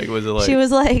look like? Was it like She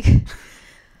was like,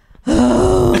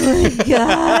 oh my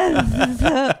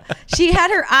God. She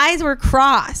had, her eyes were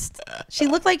crossed. She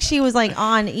looked like she was like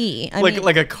on E. I mean,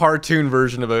 like a cartoon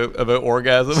version of an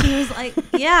orgasm? she was like,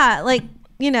 yeah, like,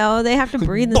 you know, they have to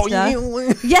breathe and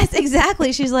stuff. Yes,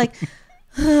 exactly. She's like,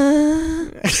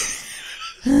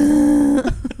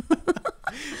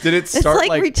 Did it start like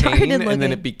like retarded pain and then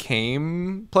looking. it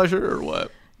became pleasure, or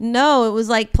what? no, it was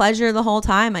like pleasure the whole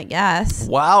time, I guess.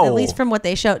 Wow. At least from what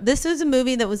they showed. This was a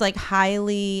movie that was like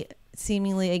highly,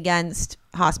 seemingly against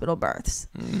hospital births.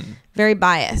 Very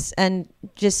biased, and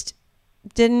just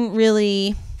didn't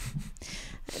really.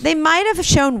 They might have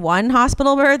shown one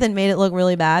hospital birth and made it look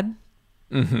really bad.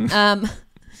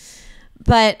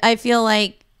 But I feel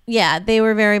like, yeah, they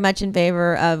were very much in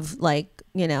favor of like,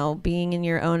 you know, being in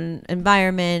your own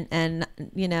environment and,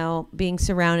 you know, being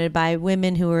surrounded by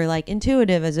women who were like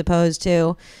intuitive, as opposed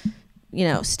to, you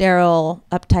know, sterile,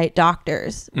 uptight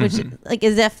doctors, which like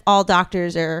as if all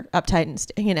doctors are uptight and,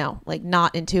 you know, like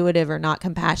not intuitive or not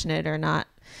compassionate or not,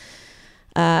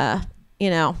 you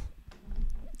know,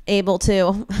 able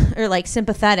to, or like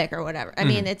sympathetic or whatever. I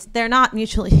mean, they're not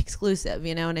mutually exclusive,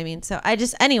 you know what I mean? So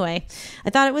anyway, I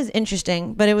thought it was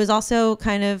interesting, but it was also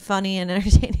kind of funny and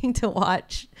entertaining to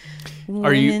watch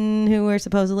women who were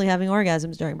supposedly having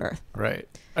orgasms during birth. Right.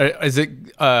 Is it?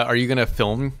 Are you gonna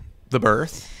film the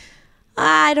birth?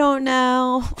 I don't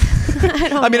know.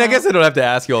 I mean, I guess I don't have to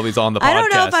ask you all these on the podcast. I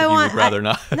don't know if I want. You would rather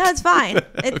not. No, it's fine.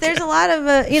 There's a lot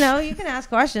of, you know, you can ask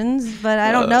questions, but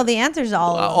I don't know the answers to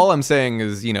all of them. All I'm saying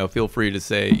is, you know, feel free to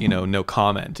say, you know, no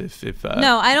comment if.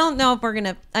 No, I don't know if we're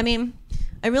gonna. I mean,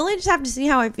 I really just have to see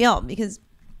how I feel because,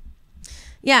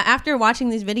 yeah, after watching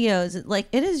these videos,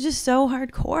 it is just so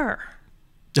hardcore.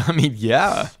 I mean,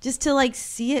 yeah. Just to like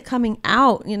see it coming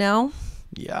out, you know?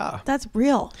 Yeah. That's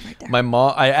real right there. My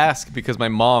mom, I asked because my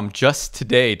mom just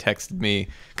today texted me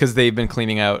because they've been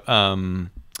cleaning out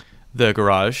the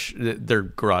garage. Their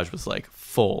garage was like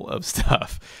full of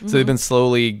stuff. So they've been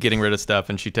slowly getting rid of stuff.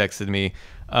 And she texted me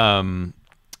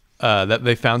that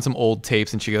they found some old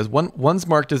tapes. And she goes, one's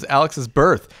marked as Alex's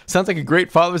birth. Sounds like a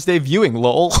great Father's Day viewing,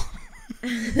 lol.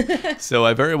 So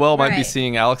I very well might be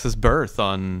seeing Alex's birth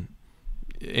on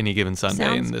any given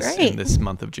Sunday in this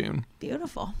month of June.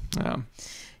 Beautiful.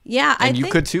 Yeah, and you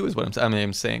could too, is what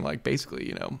I'm saying. Like basically,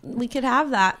 you know, we could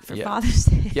have that for Father's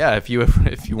Day. Yeah, if you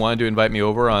wanted to invite me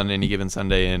over on any given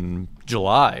Sunday in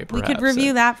July, perhaps, we could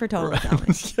review that for Total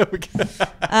Family. Yeah, we could.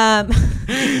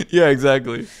 Yeah,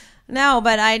 exactly. No,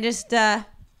 but I just I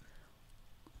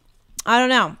don't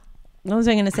know. What was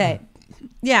I going to say?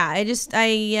 Yeah, it's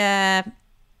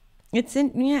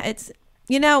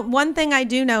you know, one thing I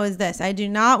do know is this. I do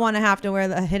not want to have to wear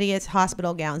the hideous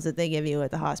hospital gowns that they give you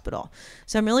at the hospital.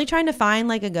 So I'm really trying to find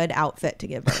like a good outfit to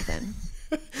give birth in.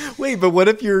 Wait, but what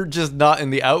if you're just not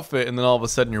in the outfit and then all of a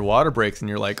sudden your water breaks and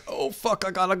you're like, oh, fuck,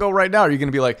 I gotta go right now. Are you going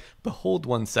to be like, behold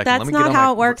 1 second. That's not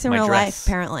how it works in real life,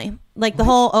 apparently. Like the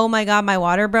whole, oh my God, my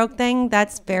water broke thing,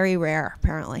 that's very rare,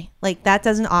 apparently. Like that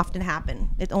doesn't often happen.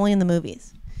 It's only in the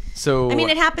movies. So I mean,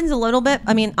 it happens a little bit.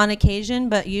 I mean, on occasion,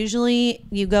 but usually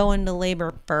you go into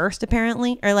labor first,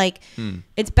 apparently, or like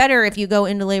it's better if you go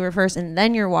into labor first and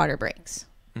then your water breaks.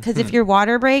 Because if your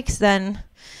water breaks, then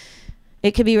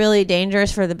it could be really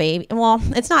dangerous for the baby. Well,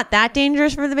 it's not that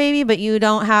dangerous for the baby, but you're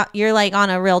like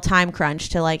on a real time crunch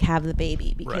to like have the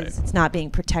baby because it's not being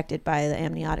protected by the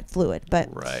amniotic fluid. But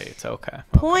okay.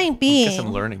 Point being, I guess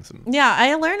I'm learning some. Yeah,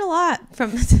 I learned a lot from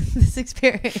this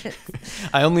experience.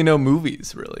 I only know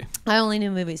movies, really. I only knew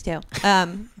movies too.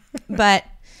 But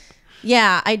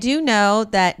yeah, I do know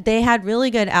that they had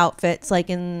really good outfits, like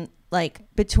in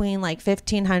between like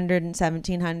 1500 and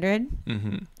 1700,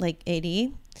 like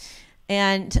AD.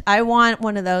 And I want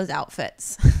one of those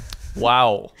outfits.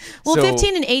 Wow. Well,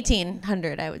 15 and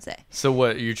 1800, I would say. So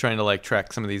what, you're trying to like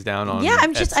track some of these down on? Yeah,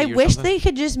 I wish they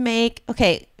could just make,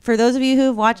 okay, for those of you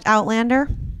who've watched Outlander,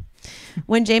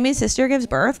 when Jamie's sister gives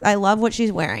birth, I love what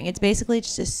she's wearing. It's basically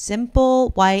just a simple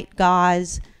white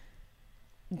gauze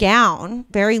gown,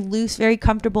 very loose, very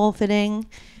comfortable fitting.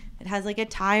 It has like a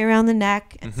tie around the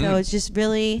neck. And so it's just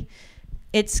really,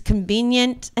 it's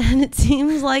convenient and it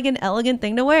seems like an elegant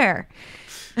thing to wear.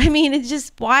 I mean, it's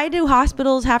just, why do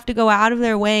hospitals have to go out of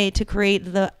their way to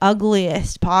create the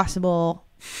ugliest possible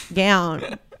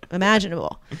gown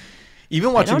imaginable?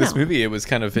 Even watching this movie, it was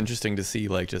kind of interesting to see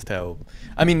like just how,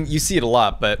 I mean, you see it a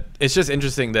lot, but it's just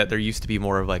interesting that there used to be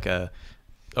more of like a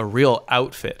real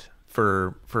outfit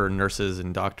for nurses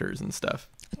and doctors and stuff.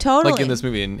 Totally. Like in this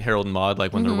movie in Harold and Maude,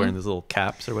 like when they're wearing those little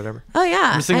caps or whatever. Oh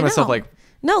yeah. I'm just thinking to myself like,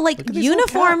 no, like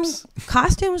uniform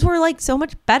costumes were like so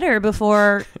much better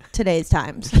before today's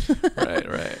times.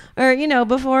 Right. Or, you know,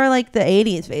 before like the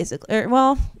 80s basically. Or,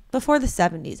 well, before the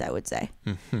 70s, I would say.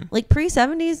 Like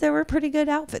pre-70s, there were pretty good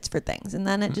outfits for things. And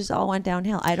then it just all went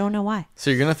downhill. I don't know why.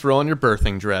 So you're going to throw on your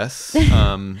birthing dress.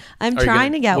 I'm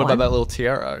trying to get one. What about that little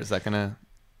tiara? Is that going to...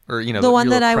 Or, you know, the one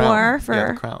that I crown. wore for...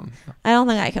 Yeah, the crown. I don't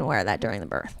think I can wear that during the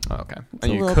birth. Oh, okay.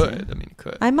 And you could. I mean, you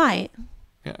could. I might.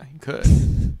 Yeah, you could.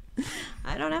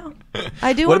 I don't know.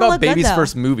 I do want to look good, though. What about Baby's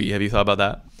first movie? Have you thought about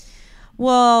that?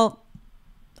 Well,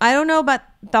 I don't know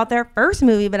about their first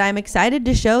movie, but I'm excited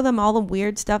to show them all the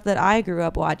weird stuff that I grew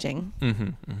up watching.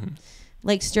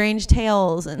 Like Strange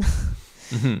Tales and...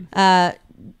 I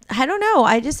don't know.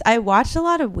 I watched a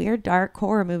lot of weird, dark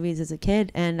horror movies as a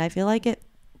kid, and I feel like it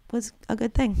was a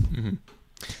good thing.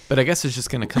 But I guess there's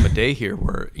just going to come a day here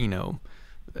where, you know...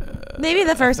 maybe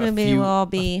the first movie will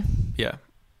be... yeah.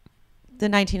 The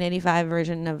 1985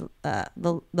 version of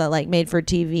the like made for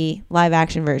TV live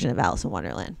action version of Alice in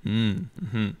Wonderland.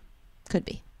 Could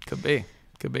be.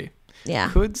 Yeah.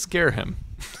 Could scare him,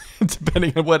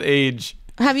 depending on what age.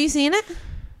 Have you seen it?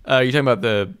 You're talking about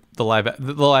the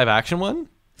live action one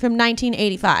from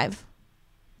 1985.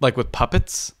 Like with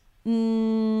puppets?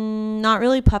 Not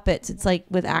really puppets. It's like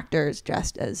with actors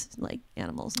dressed as like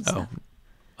animals and stuff.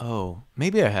 Oh,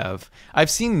 maybe I have. I've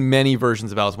seen many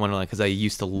versions of Alice in Wonderland because I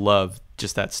used to love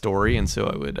just that story, and so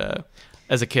I would,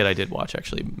 as a kid, I did watch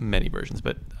actually many versions,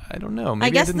 but I don't know. Maybe I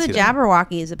guess the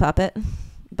Jabberwocky is a puppet,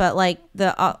 but like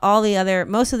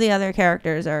most of the other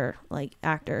characters are like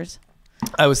actors.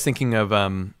 I was thinking of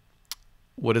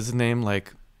what is his name?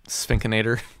 Like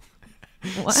Sphinxinator,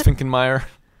 what? Sphinkenmeyer,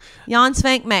 Jan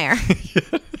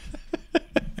Svankmajer.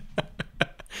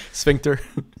 Sphincter.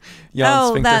 Jan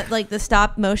Sphincter. That like the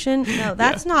stop motion. No,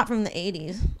 that's not from the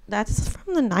 80s. That's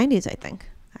from the 90s, I think.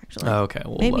 Actually. Oh, okay.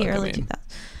 Well, maybe look, early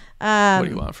 2000s. What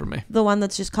do you want from me? The one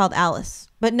that's just called Alice.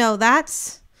 But no,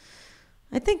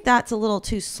 I think that's a little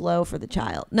too slow for the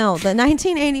child. No, the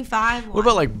 1985 one. What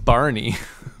about like Barney?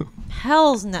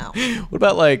 Hells no. What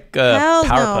about like Hells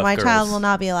no. Powerpuff My Girls? child will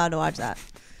not be allowed to watch that.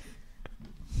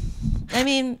 I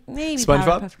mean, maybe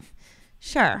SpongeBob? Powerpuff.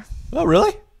 Sure. Oh,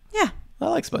 really? Yeah. I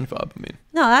like SpongeBob. I mean,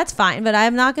 No, that's fine, but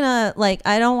I'm not gonna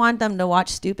I don't want them to watch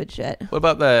stupid shit. what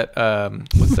about that?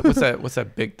 What's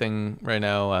that big thing right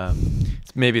now?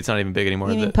 Maybe it's not even big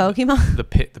anymore. You mean Pokemon? The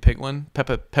pig one,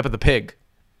 Peppa the Pig.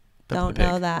 Don't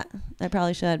know that. I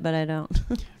probably should, but I don't.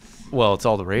 Well, it's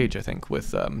all the rage, I think,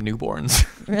 with newborns.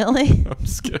 Really? I'm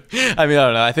just kidding. I mean, I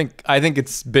don't know. I think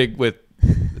it's big with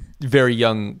very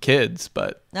young kids,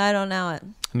 but I don't know it.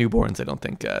 newborns, I don't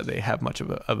think they have much of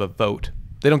a vote.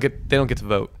 They don't get to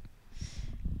vote.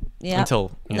 Yeah.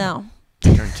 Until no.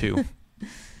 they turn 2.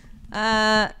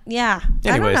 Yeah. I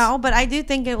don't Anyways. know, but I do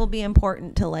think it will be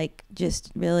important to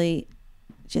just really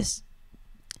just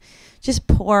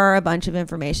pour a bunch of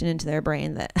information into their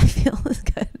brain that I feel is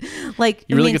good. Like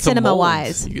You really get to cinema mold.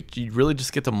 wise. You really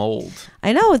just get to mold.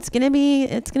 I know it's gonna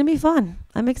be fun.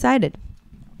 I'm excited.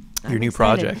 Your new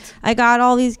project. I got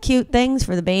all these cute things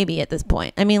for the baby at this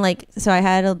point. I mean, so I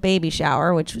had a baby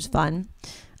shower, which was fun,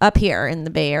 up here in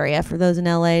the Bay Area. For those in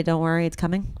LA, don't worry, it's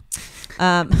coming.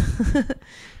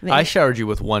 I showered you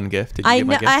with one gift. Did you get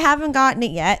my gift? I haven't gotten it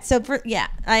yet. So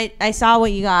I saw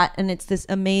what you got, and it's this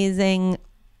amazing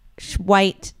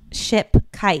white ship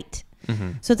kite.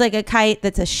 Mm-hmm. So it's like a kite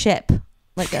that's a ship,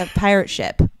 like a pirate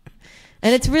ship.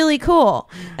 And it's really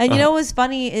cool. And you know what's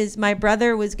funny is my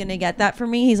brother was going to get that for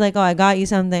me. He's like, "Oh, I got you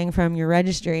something from your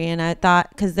registry." And I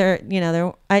thought, because I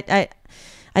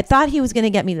thought he was going to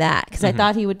get me that because I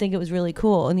thought he would think it was really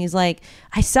cool. And he's like,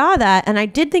 "I saw that and I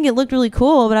did think it looked really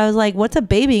cool, but I was like, what's a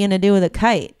baby going to do with a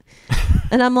kite?"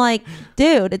 And I'm like,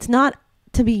 "Dude, it's not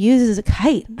to be used as a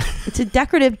kite. It's a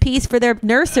decorative piece for their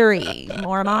nursery,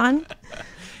 moron."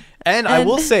 And I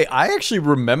will say, I actually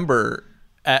remember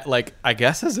I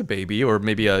guess as a baby or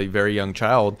maybe a very young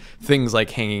child, things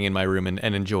like hanging in my room and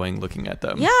enjoying looking at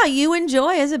them. Yeah, you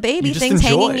enjoy as a baby You just things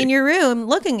enjoy. hanging in your room,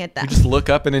 looking at them. You just look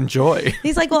up and enjoy.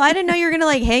 He's like, "Well, I didn't know you were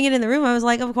going to hang it in the room." I was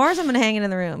like, "Of course I'm going to hang it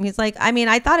in the room." He's like, "I mean,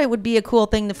 I thought it would be a cool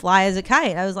thing to fly as a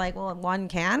kite." I was like, "Well, one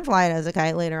can fly it as a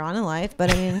kite later on in life,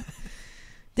 but I mean,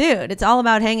 dude, it's all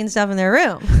about hanging stuff in their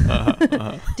room."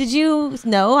 Did you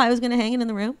know I was going to hang it in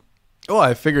the room? Oh,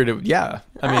 I figured it. Yeah,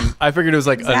 I mean, I figured it was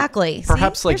like Exactly.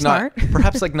 perhaps See? like You're not, smart.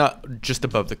 perhaps like not just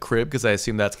above the crib because I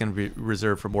assume that's going to be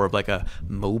reserved for more of like a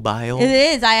mobile. It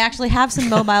is. I actually have some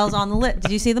mobiles on the list.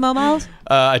 Did you see the mobiles?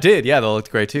 I did. Yeah, they looked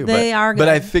great too. They are But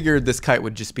I good. figured this kite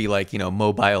would just be like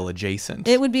mobile adjacent.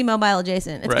 It would be mobile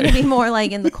adjacent. It's Right. going to be more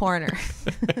like in the corner.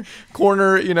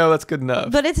 Corner. That's good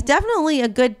enough. But it's definitely a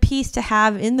good piece to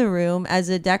have in the room as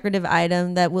a decorative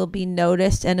item that will be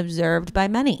noticed and observed by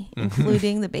many,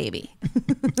 including the baby.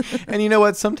 And you know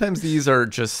what? Sometimes these are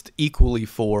just equally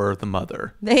for the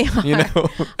mother. They are. And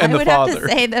I the would father. have to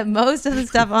say that most of the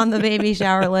stuff on the baby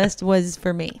shower list was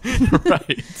for me.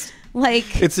 Right.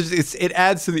 It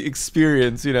adds to the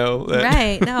experience,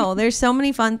 Right. No, there's so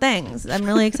many fun things I'm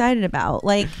really excited about.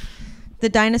 Like the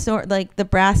dinosaur, like the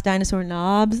brass dinosaur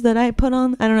knobs that I put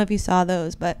on. I don't know if you saw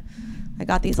those, but I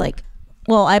got these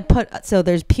so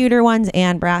there's pewter ones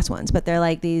and brass ones, but they're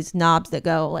like these knobs that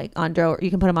go on drawer.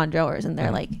 You can put them on drawers and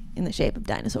they're like in the shape of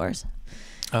dinosaurs.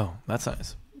 Oh, that's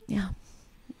nice. Yeah.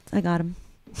 I got them.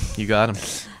 You got them.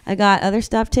 I got other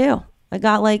stuff too. I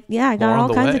got More all on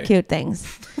the kinds way. of cute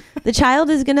things. The child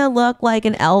is going to look like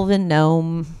an elven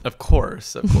gnome Of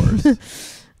course.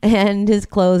 and his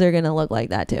clothes are going to look like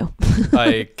that too.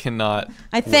 I cannot.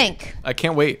 I think. I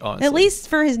can't wait, honestly. At least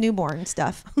for his newborn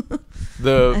stuff.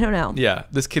 I don't know. Yeah,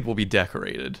 this kid will be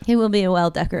decorated. He will be a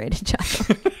well-decorated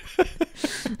child.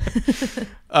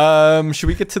 Should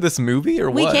we get to this movie or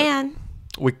We what? can.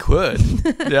 We could.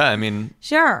 Yeah, I mean,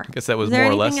 Sure. I guess that was Is there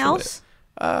more or less anything else?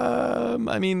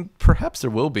 I mean, perhaps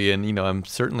there will be, and I'm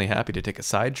certainly happy to take a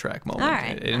sidetrack moment All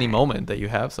right, at any moment that you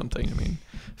have something. I mean,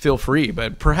 feel free,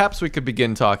 but perhaps we could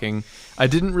begin talking. I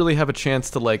didn't really have a chance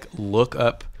to look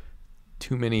up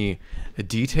too many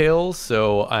details,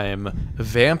 so I'm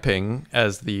vamping,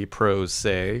 as the pros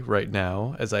say, right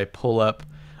now as I pull up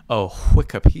a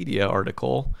Wikipedia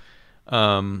article.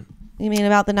 You mean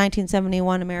about the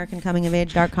 1971 American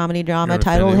coming-of-age dark comedy drama You're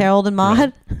titled offended. Harold and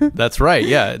Maude? Right. That's right,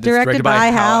 yeah. It's Directed by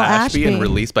Hal Ashby. and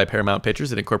released by Paramount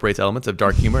Pictures. It incorporates elements of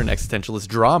dark humor and existentialist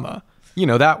drama. You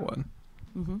know that one.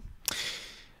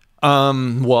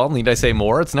 Well, need I say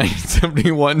more? It's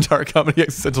 1971 dark comedy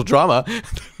existential drama.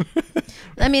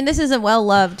 I mean, this is a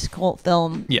well-loved cult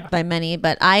film Yeah. by many,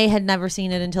 but I had never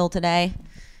seen it until today.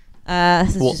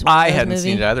 This is Well, just one of I those hadn't movies.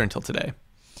 seen it either until today.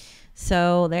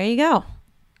 So there you go.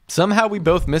 Somehow we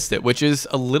both missed it, which is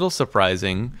a little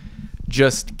surprising,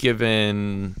 just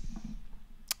given,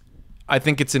 I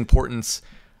think, its importance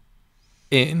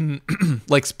in,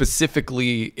 like,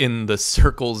 specifically in the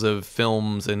circles of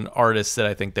films and artists that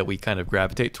I think that we kind of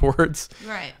gravitate towards.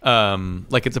 Right.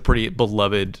 Like, it's a pretty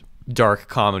beloved dark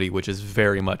comedy, which is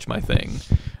very much my thing.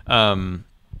 And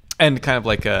kind of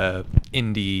like a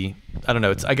indie, I don't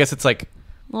know, I guess it's like,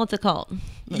 Well, it's a cult.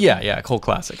 yeah, a cult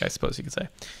classic, I suppose you could say.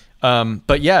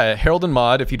 But yeah, Harold and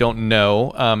Maude, if you don't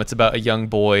know, it's about a young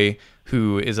boy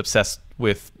who is obsessed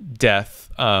with death,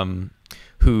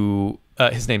 who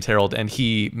his name's Harold, and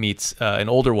he meets an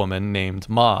older woman named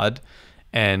Maude,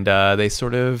 and they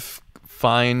sort of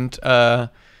find they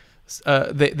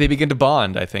begin to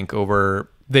bond, I think, over.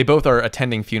 They both are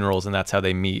attending funerals, and that's how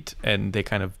they meet, and they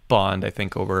kind of bond, I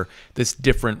think, over this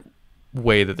different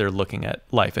way that they're looking at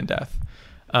life and death.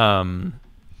 And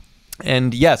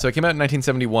yeah, so it came out in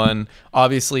 1971.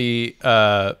 Obviously,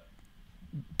 I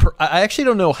actually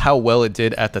don't know how well it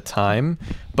did at the time,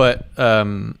 but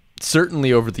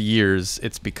certainly over the years,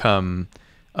 it's become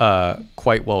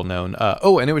quite well known.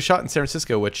 And it was shot in San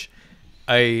Francisco, which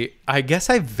I guess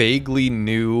I vaguely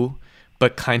knew,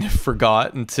 but kind of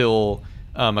forgot until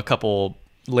a couple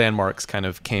landmarks kind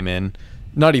of came in.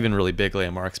 Not even really big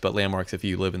landmarks, but landmarks, if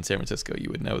you live in San Francisco, you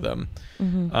would know them.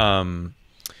 Mm-hmm.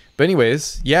 But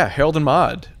anyways, yeah, Harold and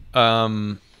Maude.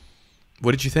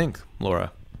 What did you think,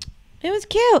 Laura? It was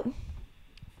cute.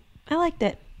 I liked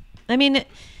it. I mean,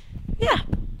 yeah,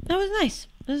 that was nice.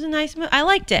 It was a nice movie. I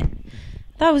liked it.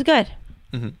 Thought it was good.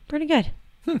 Mm-hmm. Pretty good.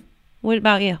 What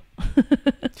about you?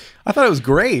 I thought it was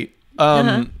great.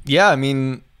 Yeah, I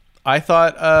mean, I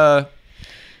thought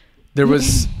there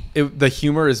was the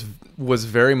humor was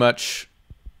very much,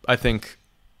 I think,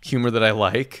 humor that I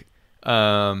like.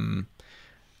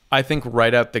 I think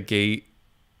right out the gate,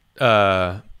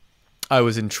 I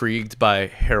was intrigued by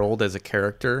Harold as a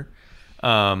character. Yeah,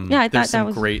 I thought there's some that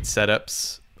was great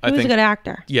setups. He was a good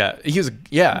actor. Yeah, he was.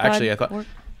 Yeah, actually, I thought work.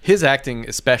 his acting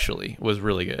especially was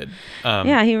really good.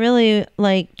 Yeah, he really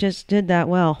just did that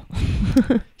well.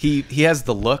 He has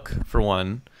the look for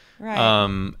one.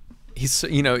 Right. He's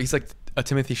he's like a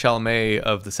Timothy Chalamet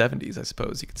of the 70s, I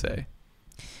suppose you could say.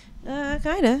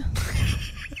 Kind of.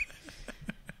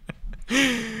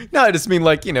 No, I just mean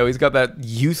like, he's got that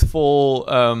youthful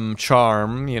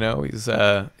charm, he's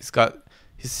just got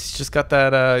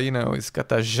that he's got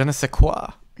that je ne sais quoi.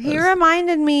 He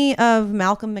reminded me of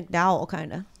Malcolm McDowell,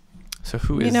 kind of. So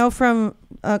who is from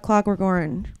Clockwork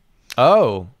Orange.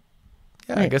 Oh.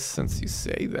 Yeah, Right. I guess since you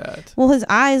say that. Well, his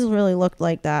eyes really looked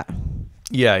like that.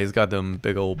 Yeah, he's got them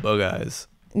big old bug eyes.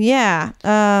 Yeah.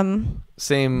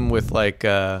 Same with like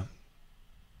who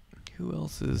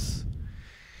else is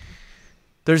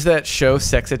There's that show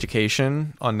Sex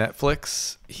Education on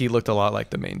Netflix. He looked a lot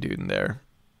like the main dude in there.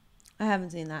 I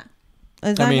haven't seen that.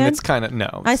 Is that I mean, good? it's kind of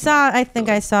no. I think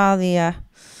I saw the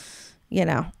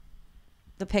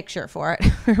the picture for it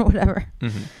or whatever.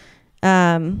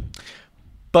 Mm-hmm.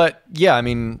 But yeah, I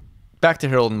mean, back to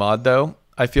Harold and Maude though.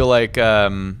 I feel like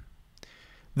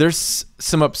there's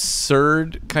some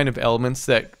absurd kind of elements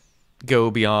that go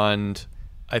beyond,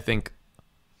 I think,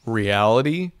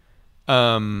 reality.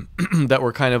 That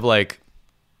were kind of like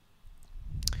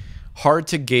hard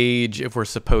to gauge if we're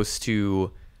supposed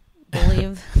to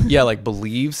Believe.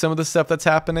 believe some of the stuff that's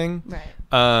happening. Right.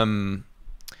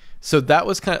 So that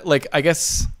was kind of like, I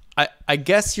guess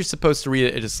you're supposed to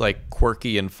read it as like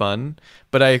quirky and fun,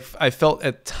 but I felt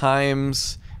at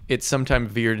times it sometimes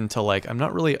veered into like, I'm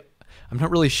not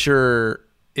really sure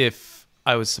if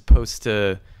I was supposed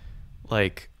to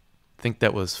like think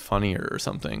that was funnier or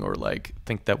something, or like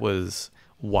think that was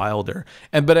wilder.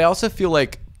 But I also feel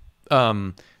like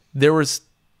there was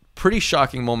pretty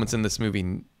shocking moments in this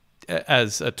movie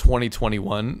as a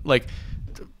 2021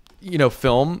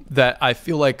 film that I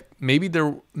feel like maybe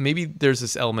there's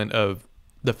this element of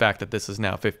the fact that this is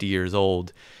now 50 years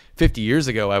old. 50 years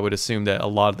ago, I would assume that a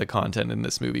lot of the content in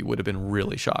this movie would have been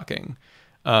really shocking.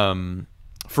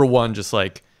 For one, just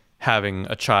like having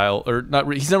a child, or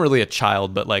he's not really a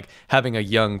child, but like having a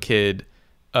young kid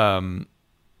in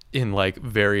like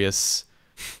various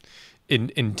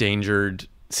endangered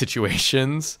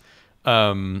situations,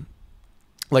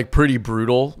 like pretty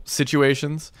brutal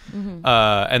situations. Mm-hmm.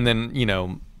 And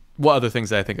then, what other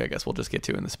things I guess we'll just get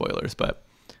to in the spoilers, but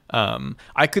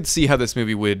I could see how this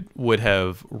movie would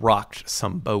have rocked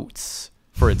some boats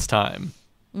for its time.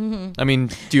 I mean,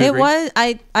 do you It agree? was.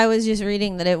 I was just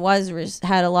reading that it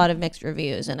had a lot of mixed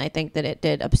reviews, and I think that it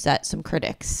did upset some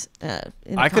critics. In a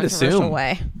I could controversial assume.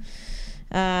 way.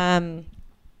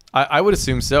 I would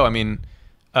assume so. I mean,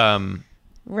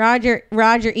 Roger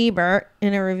Ebert,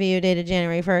 in a review dated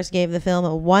January 1st, gave the film a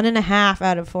 1.5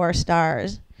 out of 4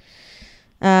 stars.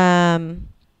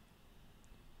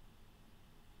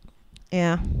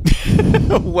 Yeah,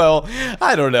 well,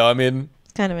 I don't know. I mean,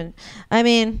 it's kind of an. I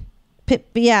mean,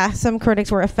 yeah, some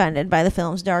critics were offended by the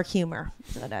film's dark humor.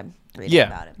 That I'm reading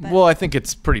about it. Well, I think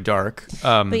it's pretty dark.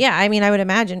 But yeah, I mean, I would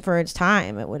imagine for its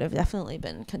time, it would have definitely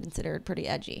been considered pretty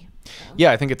edgy.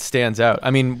 Yeah, I think it stands out.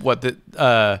 I mean,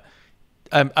 I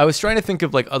was trying to think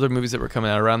of like other movies that were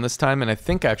coming out around this time, and I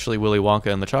think actually Willy Wonka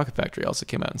and the Chocolate Factory also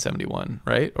came out in 71,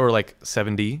 right? Or like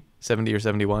 70 or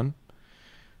 71,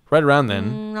 right around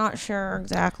then. Not sure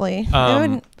exactly.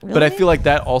 But I feel like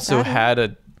that also had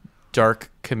a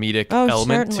dark comedic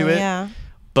element to it, yeah.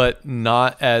 but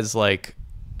not as like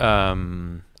Yeah,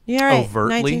 right.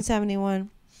 overtly. 1971.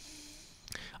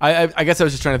 I guess I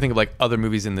was just trying to think of like other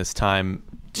movies in this time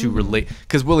to relate,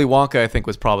 because Willy Wonka I think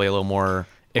was probably a little more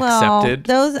accepted.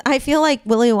 Well, I feel like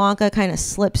Willy Wonka kind of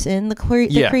slips in the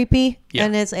creepy,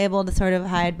 and is able to sort of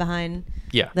hide behind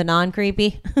the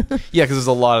non-creepy. Yeah, because there's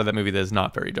a lot of that movie that is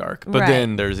not very dark, but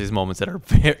then there's these moments that are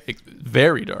very,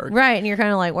 very dark. Right, and you're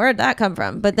kind of like, where'd that come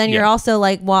from? But then you're also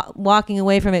like walking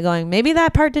away from it going, maybe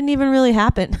that part didn't even really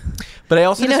happen. But I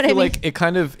also You know just what I feel mean?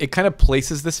 like it kind of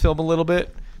places this film a little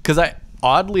bit, because I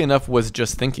oddly enough was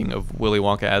just thinking of Willy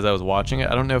Wonka as I was watching it.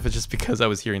 I don't know if it's just because I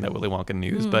was hearing that Willy Wonka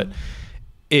news, but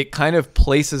it kind of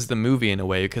places the movie in a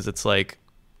way, because it's like,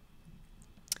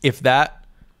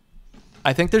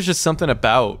 I think there's just something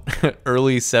about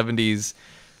early 70s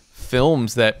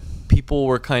films that people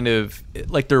were kind of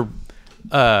like,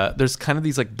 there's kind of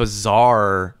these like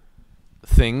bizarre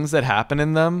things that happen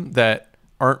in them that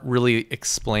aren't really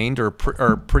explained, or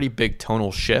pretty big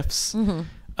tonal shifts.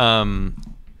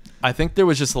 I think there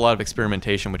was just a lot of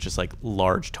experimentation with just like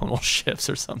large tonal shifts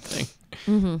or something.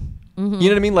 You know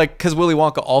what I mean? Like, because Willy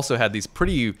Wonka also had these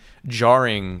pretty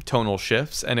jarring tonal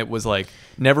shifts, and it was like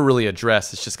never really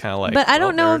addressed. It's just kind of like. But I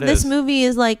don't know if there it this is. movie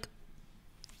is like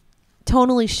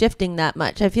tonally shifting that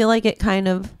much. I feel like it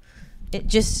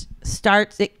just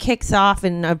it kicks off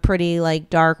in a pretty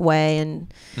like dark way,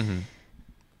 and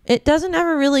it doesn't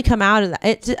ever really come out of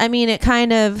that. It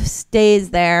kind of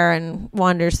stays there and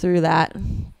wanders through that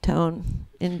tone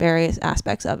in various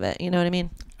aspects of it. You know what I mean?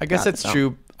 I guess Throughout that's the film.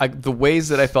 true. The ways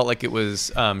that I felt like it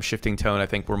was shifting tone, I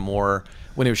think, were more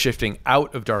when it was shifting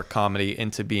out of dark comedy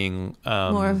into being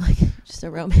More of like just a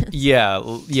romance. yeah,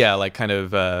 like kind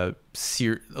of a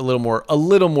little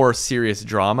more serious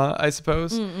drama, I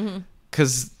suppose.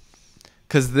 Because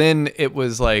then it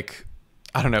was like,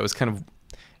 I don't know, it was kind of,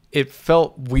 it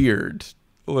felt weird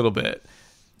a little bit.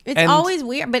 It's And- always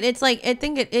weird, but it's like, I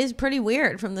think it is pretty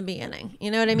weird from the beginning. You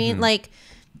know what I mean? Like,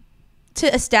 to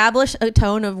establish a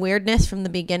tone of weirdness from the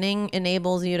beginning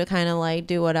enables you to kind of like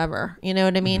do whatever. You know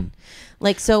what I mean?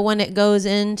 Like, so when it goes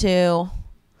into,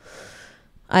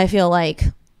 I feel like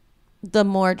the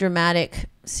more dramatic,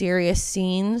 serious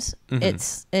scenes,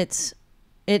 it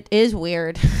is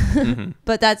weird,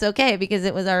 but that's okay because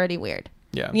it was already weird.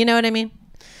 Yeah. You know what I mean?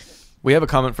 We have a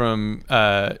comment from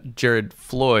Jared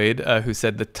Floyd, who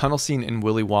said the tunnel scene in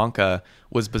Willy Wonka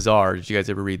was bizarre. Did you guys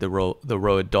ever read the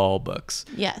Roald Dahl books?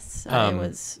 Yes, I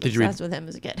was obsessed with him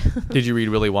as a kid. Did you read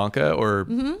Willy Wonka or?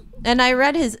 And I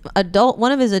read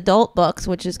one of his adult books,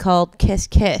 which is called Kiss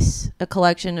Kiss, a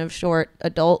collection of short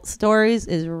adult stories.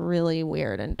 Is really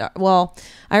weird and dark. Well,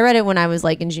 I read it when I was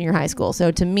like in junior high school, so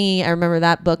to me, I remember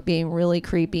that book being really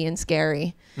creepy and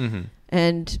scary,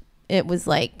 and it was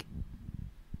like,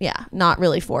 yeah, not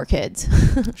really for kids.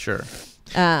 Sure.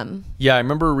 Yeah, I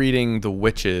remember reading The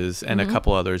Witches and a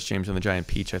couple others. James and the Giant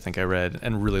Peach, I think I read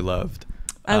and really loved.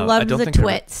 I loved don't the think I read-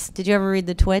 Twits. Did you ever read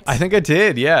the Twits? I think I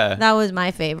did. Yeah. That was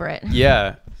my favorite.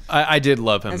 Yeah, I did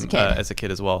love him As a kid.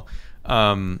 as well.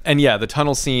 And yeah, the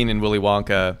tunnel scene in Willy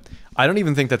Wonka, I don't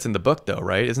even think that's in the book though,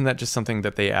 right? Isn't that just something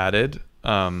that they added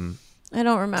I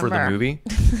don't remember. for the movie?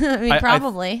 I mean,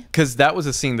 probably. Because that was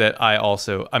a scene that I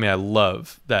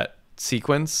love that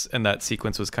sequence, and that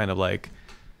sequence was kind of like,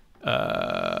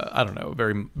 I don't know,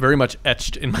 very, very much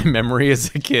etched in my memory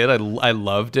as a kid. I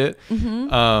loved it.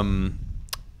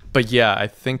 But yeah, I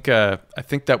think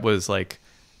that was like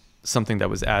something that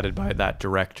was added by that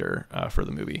director for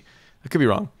the movie. I could be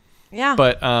wrong. Yeah.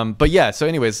 But yeah. So,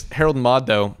 anyways, Harold and Maude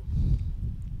though,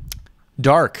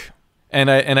 dark,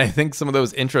 and I think some of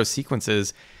those intro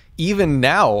sequences, even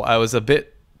now, I was a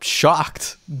bit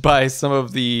shocked by some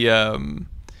of the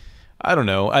I don't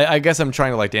know. I guess I'm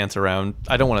trying to like dance around.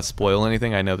 I don't want to spoil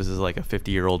anything. I know this is like a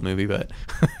 50-year-old movie, but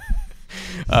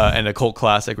and a cult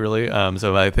classic, really.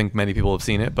 So I think many people have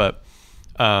seen it, but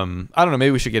I don't know.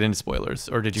 Maybe we should get into spoilers,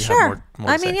 or did you have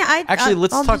more to say? Yeah. Actually,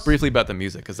 let's I'll talk briefly about the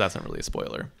music because that's not really a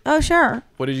spoiler. Oh, sure.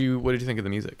 What did you think of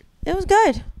the music? It was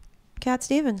good. Cat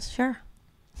Stevens, sure.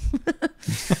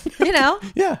 You know.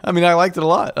 Yeah, I mean, I liked it a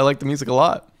lot. I liked the music a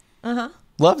lot.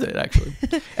 Loved it actually,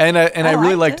 and I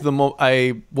really liked one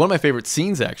of my favorite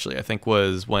scenes actually. I think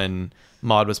was when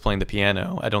Maude was playing the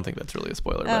piano. I don't think that's really a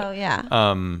spoiler. Oh yeah.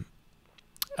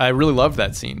 I really loved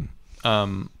that scene.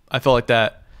 I felt like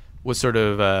that was sort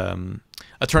of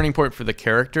a turning point for the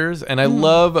characters, and I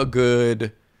love a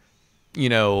good,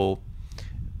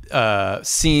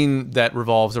 scene that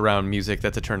revolves around music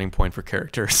that's a turning point for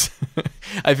characters.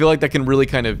 I feel like that can really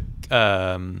kind of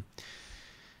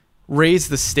raise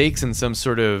the stakes in some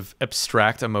sort of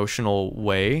abstract emotional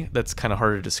way that's kind of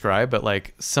hard to describe, but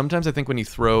like sometimes I think when you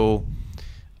throw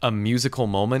a musical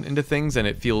moment into things and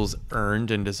it feels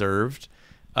earned and deserved,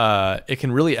 it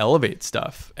can really elevate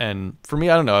stuff. And for me,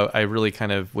 I don't know, I really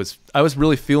kind of was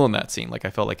really feeling that scene. Like I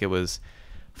felt like it was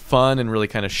fun and really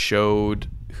kind of showed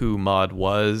who Maude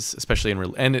was, especially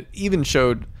and it even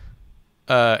showed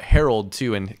Harold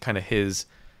too, and kind of his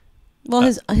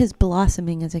his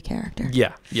blossoming as a character.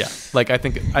 Yeah. Like I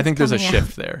think there's a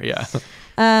shift there. Yeah.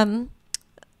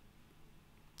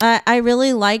 I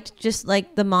really liked just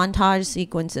like the montage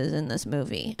sequences in this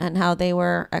movie and how they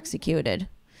were executed.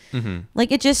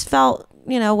 Like it just felt,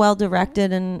 well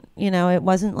directed, and it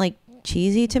wasn't like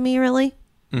cheesy to me really.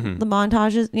 The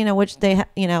montages, which they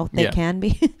can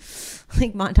be.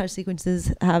 Like montage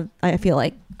sequences I feel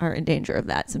like are in danger of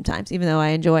that sometimes, even though I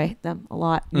enjoy them a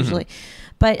lot usually.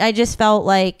 But I just felt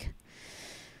like,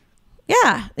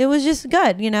 yeah, it was just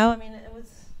good. I mean, it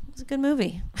was a good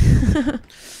movie. It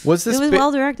was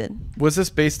well directed. Was this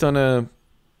based on it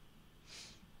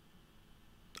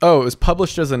was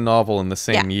published as a novel in the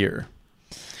same year.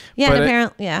 Yeah, but and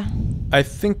apparently, yeah. I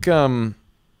think, well,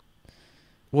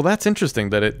 that's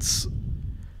interesting that it's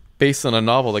based on a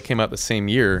novel that came out the same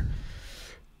year.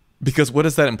 Because what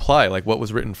does that imply? Like, what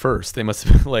was written first? They must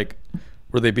have been like,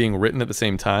 were they being written at the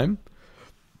same time?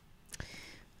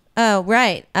 Oh,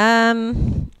 right. I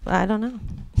don't know.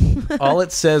 All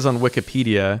it says on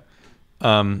Wikipedia,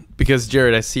 because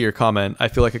Jared, I see your comment. I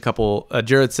feel like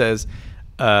Jared says,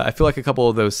 I feel like a couple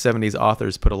of those 70s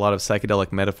authors put a lot of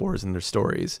psychedelic metaphors in their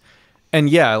stories. And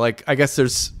yeah, like, I guess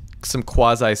there's some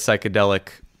quasi psychedelic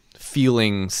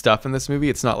feeling stuff in this movie.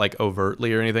 It's not like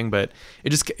overtly or anything, but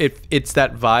it's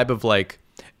that vibe of like,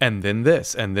 and then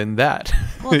this, and then that.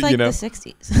 Well, it's like the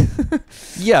 60s.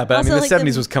 Yeah, but also, I mean, the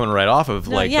 70s was coming right off of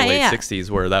the late 60s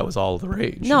where that was all the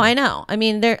rage. No, I know. I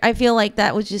mean, I feel like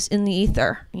that was just in the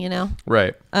ether,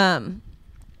 Right. Well,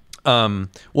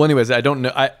 anyways, I don't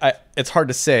know. It's hard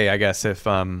to say, I guess, if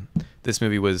this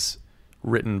movie was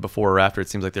written before or after. It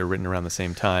seems like they're written around the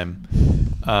same time.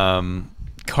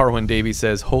 Carwin Davey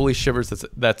says, "Holy shivers,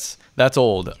 that's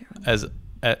old."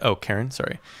 Karen,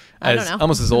 sorry. I don't know.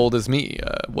 Almost as old as me.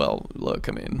 Well, look,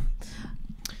 I mean,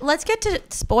 let's get to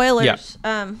spoilers.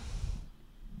 Yeah,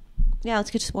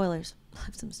 let's get to spoilers. I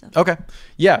have some stuff. Okay.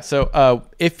 Yeah. So,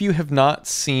 if you have not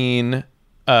seen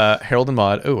Harold and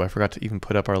Maude, I forgot to even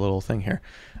put up our little thing here.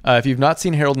 If you've not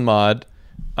seen Harold and Maude,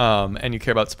 and you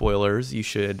care about spoilers, you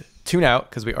should tune out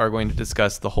because we are going to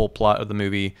discuss the whole plot of the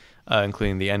movie,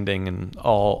 including the ending and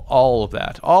all of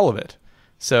it.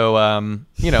 So,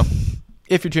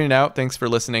 if you're tuning out, thanks for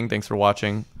listening. Thanks for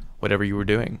watching, whatever you were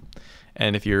doing.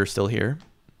 And if you're still here,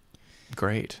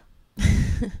 great.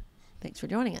 Thanks for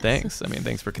joining us. Thanks. I mean,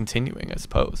 thanks for continuing, I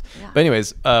suppose. Yeah. But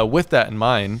anyways, with that in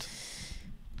mind,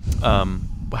 how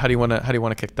do you want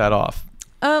to kick that off?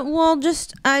 Well,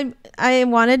 just I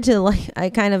wanted to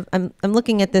I'm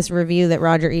looking at this review that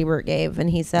Roger Ebert gave, and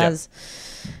he says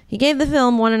he gave the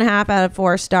film 1.5 out of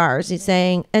 4 stars. He's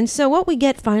saying, and so what we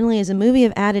get finally is a movie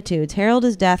of attitudes. Harold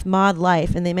is death, Maude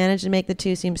life, and they managed to make the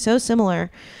two seem so similar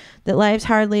that life's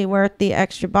hardly worth the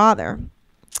extra bother.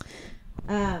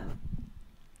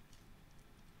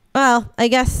 Well, I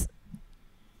guess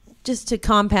just to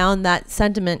compound that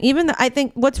sentiment, even though I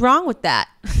think what's wrong with that?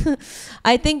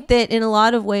 I think that in a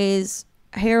lot of ways,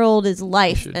 Harold is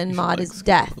life and Maude is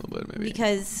death,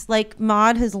 because like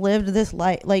Maude has lived this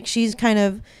life, like she's kind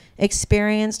of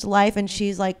experienced life and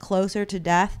she's like closer to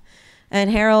death, and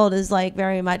Harold is like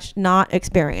very much not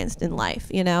experienced in life,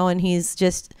 and he's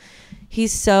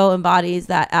so embodies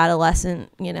that adolescent,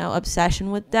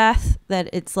 obsession with death that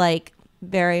it's like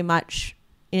very much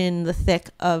in the thick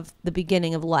of the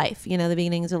beginning of life, the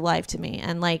beginnings of life to me.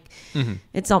 And like,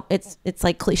 it's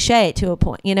like cliche to a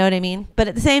point, you know what I mean? But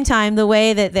at the same time, the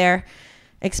way that they're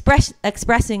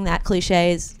expressing that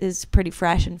cliche is pretty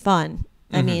fresh and fun.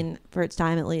 I mean, for its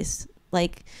time, at least,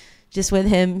 like just with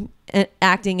him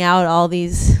acting out all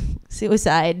these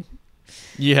suicide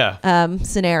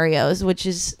scenarios,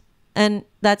 and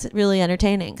that's really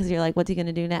entertaining because you're like, what's he going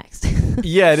to do next?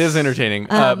 Yeah, it is entertaining.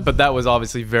 But that was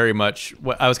obviously very much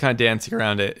what I was kind of dancing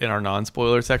around it in our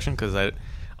non-spoiler section because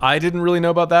I didn't really know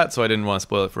about that, so I didn't want to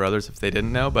spoil it for others if they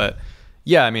didn't know. But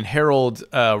yeah, I mean, Harold,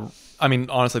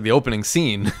 honestly, the opening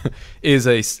scene is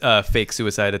a fake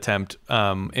suicide attempt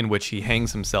in which he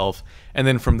hangs himself. And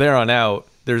then from there on out,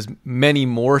 there's many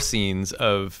more scenes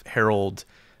of Harold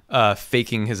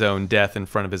faking his own death in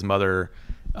front of his mother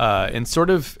in sort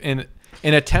of an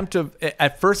attempt of,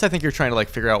 at first I think you're trying to like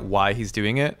figure out why he's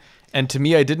doing it. And to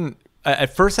me,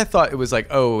 at first I thought it was like,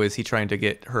 oh, is he trying to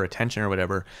get her attention or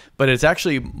whatever? But it's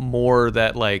actually more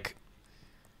that like,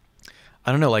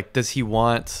 I don't know, like, does he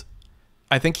want,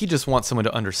 I think he just wants someone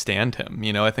to understand him.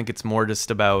 I think it's more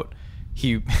just about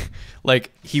he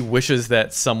wishes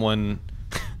that someone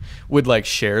would like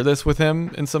share this with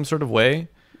him in some sort of way.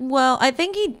 Well, I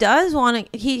think he does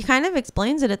want to. He kind of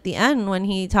explains it at the end when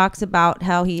he talks about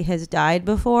how he has died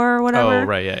before or whatever. Oh,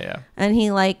 right. Yeah. And he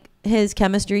his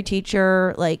chemistry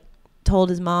teacher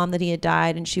told his mom that he had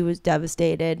died and she was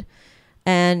devastated.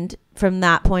 And from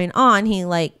that point on, he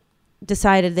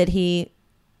decided that he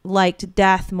liked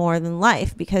death more than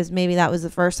life because maybe that was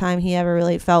the first time he ever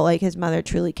really felt like his mother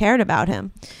truly cared about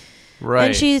him. Right.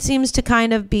 And she seems to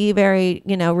kind of be very,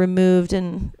 removed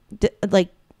and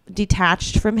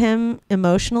detached from him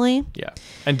emotionally. Yeah.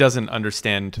 And doesn't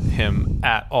understand him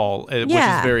at all, which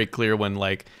is very clear when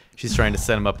she's trying to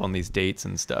set him up on these dates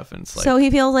and stuff. And it's so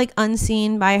he feels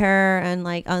unseen by her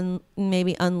and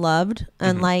maybe unloved.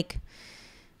 And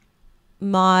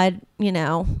Maud,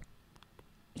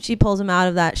 she pulls him out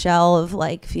of that shell of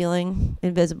feeling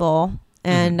invisible.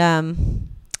 And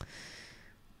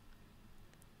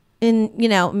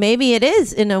maybe it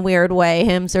is in a weird way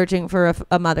him searching for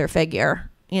a mother figure,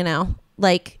 what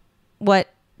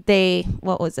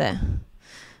was it?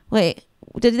 Wait,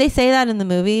 did they say that in the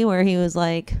movie where he was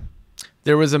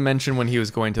there was a mention when he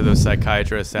was going to those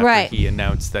psychiatrists after he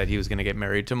announced that he was going to get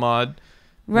married to Maud,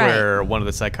 where one of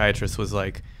the psychiatrists was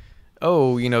like,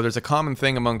 oh, there's a common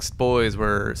thing amongst boys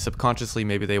where subconsciously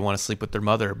maybe they want to sleep with their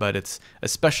mother, but it's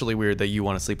especially weird that you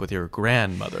want to sleep with your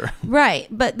grandmother. Right.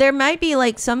 But there might be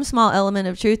some small element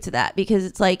of truth to that because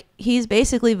it's he's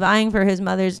basically vying for his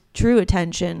mother's true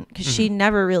attention because she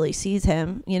never really sees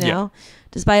him,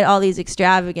 despite all these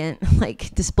extravagant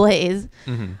displays.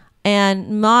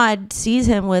 And Maud sees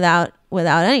him without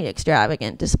any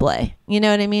extravagant display, you know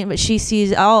what I mean? But she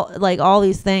sees all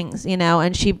these things,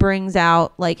 and she brings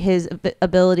out his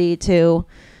ability to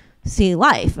see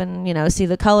life and, see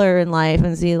the color in life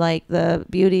and see the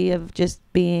beauty of just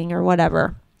being or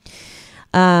whatever.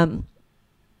 And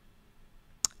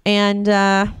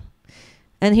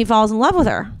he falls in love with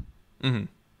her.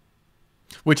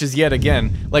 Which is yet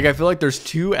again, I feel like there's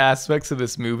two aspects of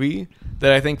this movie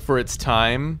that I think for its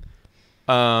time,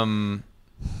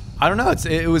 I don't know.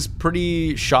 It was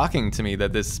pretty shocking to me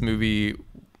that this movie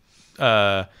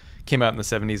came out in the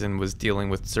 70s and was dealing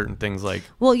with certain things to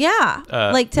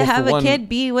have a kid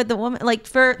be with the woman,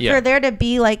 for there to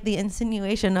be the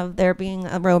insinuation of there being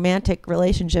a romantic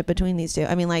relationship between these two.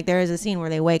 I mean, there is a scene where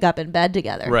they wake up in bed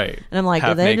together. Right. And I'm like,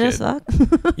 did they just fuck?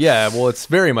 Yeah, well, it's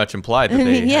very much implied that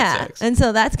they had sex. And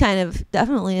so that's kind of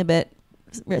definitely a bit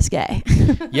risque.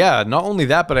 Yeah, not only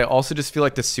that, but I also just feel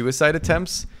like the suicide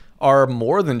attempts are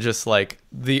more than just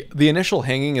the initial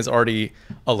hanging is already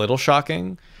a little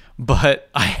shocking, but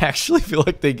I actually feel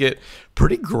like they get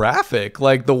pretty graphic.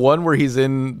 The one where he's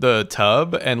in the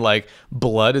tub and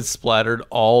blood is splattered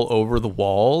all over the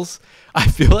walls. I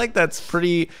feel like that's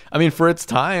pretty, for its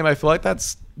time, I feel like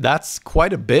that's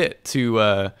quite a bit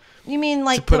to you mean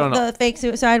the fake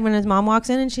suicide when his mom walks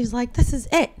in and she's like, this is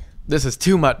it. This is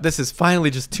too much. This is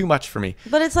finally just too much for me.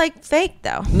 But it's fake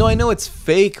though. No, I know it's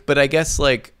fake, but I guess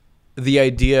the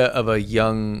idea of a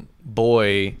young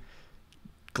boy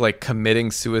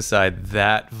committing suicide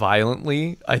that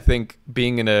violently, I think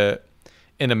being in a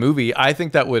movie, I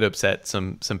think that would upset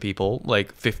some people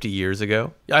 50 years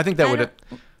ago. I think that would.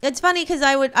 It's funny because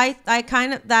I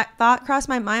kind of, that thought crossed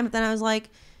my mind, but then I was like,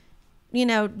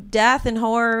 death and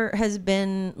horror has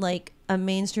been a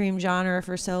mainstream genre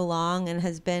for so long and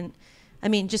has been,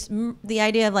 just the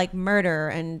idea of murder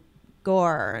and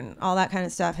gore and all that kind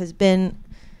of stuff has been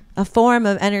a form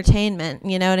of entertainment,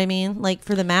 you know what I mean?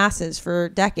 For the masses for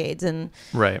decades. And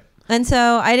right. And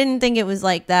so I didn't think it was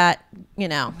like that, you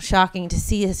know, shocking to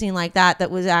see a scene like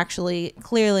that was actually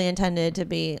clearly intended to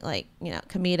be like, you know,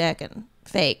 comedic and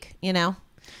fake, you know.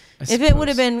 If it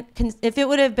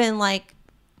would have been like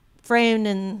framed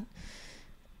and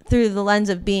through the lens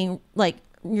of being like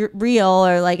real,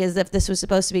 or like as if this was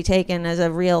supposed to be taken as a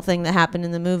real thing that happened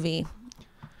in the movie,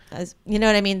 as you know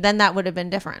what I mean, then that would have been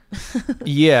different.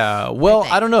 Yeah. Well,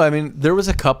 I don't know. I mean, there was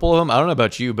a couple of them. I don't know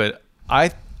about you, but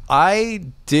I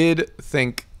did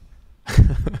think,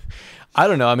 I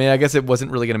don't know. I mean, I guess it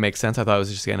wasn't really going to make sense. I thought it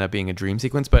was just going to end up being a dream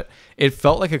sequence, but it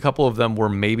felt like a couple of them were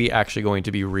maybe actually going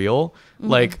to be real. Mm-hmm.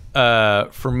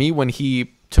 Like, for me, when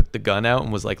he took the gun out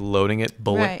and was like loading it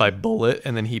bullet by bullet,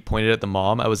 and then he pointed at the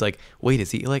mom, I was like, wait,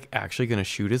 is he like actually going to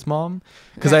shoot his mom?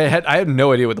 Because I had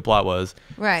no idea what the plot was.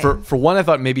 Right. For one, I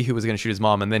thought maybe he was going to shoot his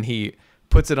mom, and then he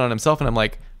puts it on himself, and I'm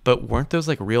like, but weren't those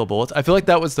like real bullets? I feel like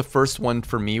that was the first one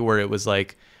for me where it was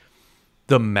like,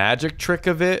 the magic trick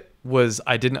of it was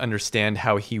I didn't understand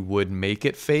how he would make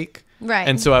it fake. Right.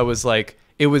 And so I was like,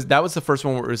 that was the first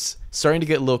one where it was starting to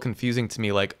get a little confusing to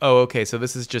me. Like, oh, okay, so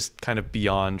this is just kind of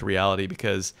beyond reality,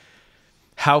 because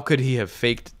how could he have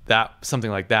faked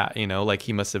something like that? You know, like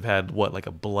he must have had like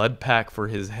a blood pack for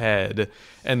his head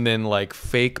and then like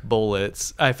fake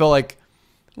bullets. I felt like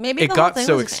maybe it got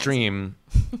so extreme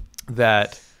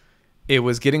that it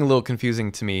was getting a little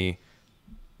confusing to me.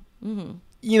 Mm-hmm.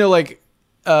 You know, like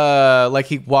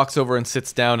he walks over and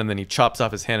sits down and then he chops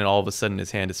off his hand and all of a sudden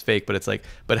his hand is fake, but it's like,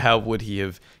 but how would he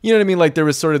have, you know what I mean? Like there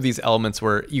was sort of these elements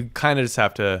where you kind of just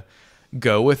have to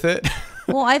go with it.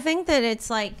 Well, I think that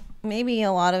it's like, maybe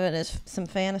a lot of it is some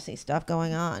fantasy stuff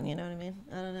going on. You know what I mean?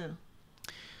 I don't know.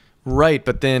 Right.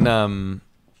 But then,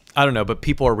 I don't know, but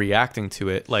people are reacting to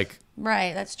it. Like,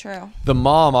 right. That's true. The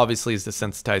mom obviously is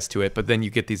desensitized to it, but then you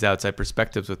get these outside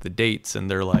perspectives with the dates and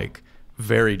they're like,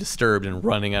 very disturbed and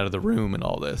running out of the room and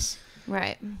all this.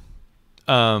 Right.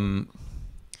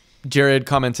 Jared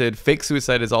commented, fake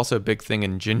suicide is also a big thing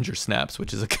in Ginger Snaps,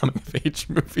 which is a coming of age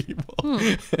movie.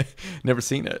 Well, never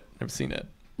seen it.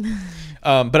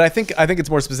 But I think it's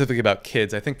more specific about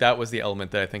kids. I think that was the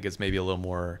element that I think is maybe a little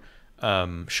more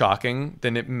shocking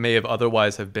than it may have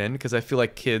otherwise have been, because I feel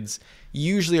like kids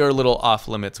usually are a little off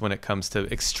limits when it comes to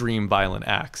extreme violent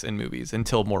acts in movies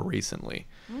until more recently.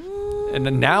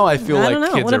 And now I feel like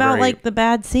kids what are about very, like The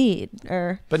Bad Seed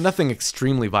or? But nothing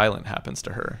extremely violent happens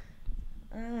to her.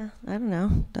 I don't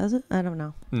know. Does it? I don't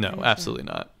know. No, absolutely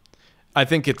not. I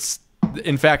think it's,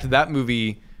 in fact, that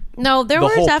movie. No, there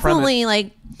were definitely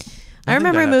like, I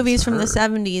remember movies from the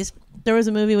 70s. There was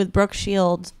a movie with Brooke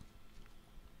Shields.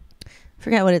 I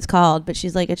forget what it's called, but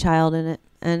she's like a child in it.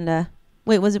 And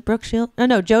wait, was it Brooke Shields? Oh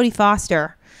no, Jodie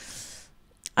Foster.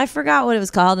 I forgot what it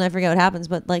was called and I forget what happens,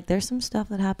 but like there's some stuff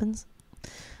that happens.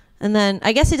 And then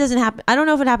I guess it doesn't happen. I don't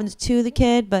know if it happens to the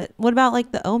kid, but what about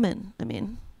like The Omen? I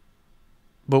mean,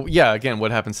 but yeah, again, what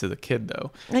happens to the kid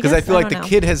though? Because I feel like the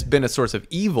kid has been a source of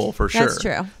evil for sure. That's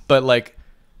true. But like,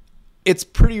 it's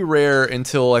pretty rare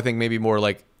until I think maybe more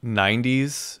like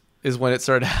 90s is when it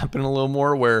started happening a little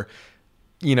more, where,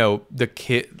 you know,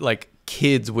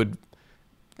 kids would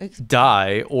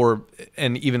die,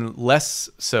 and even less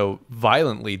so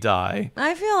violently die.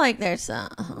 I feel like there's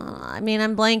I mean,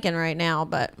 I'm blanking right now,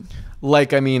 but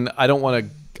like, I mean, I don't want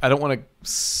to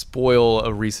spoil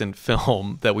a recent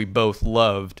film that we both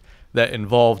loved that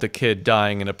involved a kid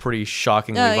dying in a pretty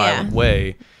shockingly violent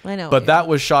way. I know, but that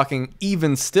was shocking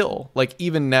even still, like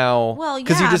even now. Well, yeah,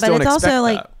 because you just but don't it's expect also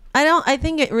that. like I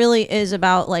think it really is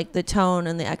about like the tone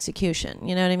and the execution.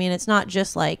 You know what I mean? It's not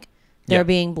just like there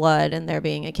being blood and there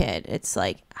being a kid. It's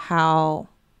like how,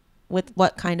 with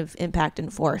what kind of impact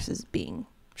and force is being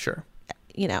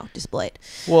displayed.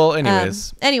 Well,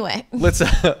 anyways, let's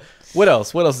what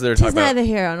else is there to talk about? Neither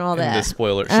here on all that. The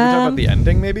spoiler. Should we talk about the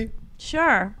ending maybe?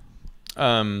 Sure.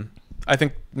 I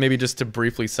think maybe just to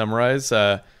briefly summarize,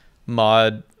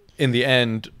 Maud in the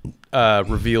end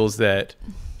reveals that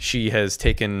she has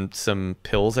taken some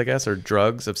pills, I guess, or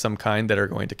drugs of some kind that are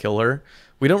going to kill her.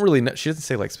 We don't really know. She doesn't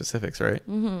say like specifics, right?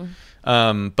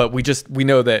 Mm-hmm. But we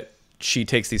know that she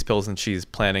takes these pills and she's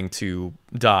planning to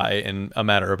die in a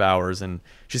matter of hours. And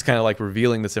she's kind of like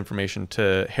revealing this information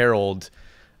to Harold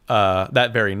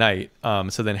that very night.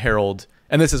 So then Harold,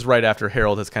 and this is right after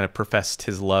Harold has kind of professed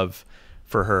his love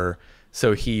for her.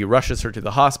 So he rushes her to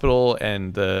the hospital,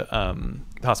 and the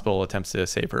hospital attempts to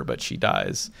save her, but she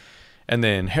dies. And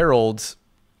then Harold,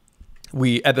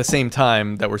 at the same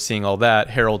time that we're seeing all that,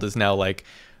 Harold is now like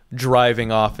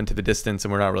driving off into the distance,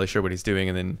 and we're not really sure what he's doing.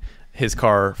 And then his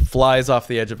car flies off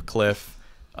the edge of a cliff.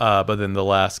 But then the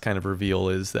last kind of reveal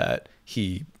is that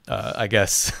he I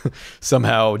guess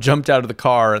somehow jumped out of the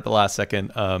car at the last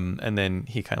second, and then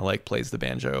he kind of like plays the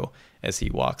banjo as he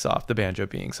walks off. The banjo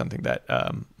being something that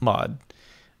Maude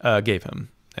gave him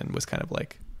and was kind of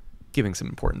like giving some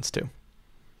importance to.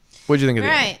 What did you think of the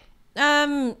Right.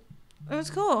 It was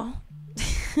cool.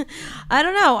 I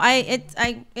don't know.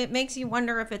 It makes you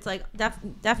wonder if it's like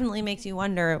definitely makes you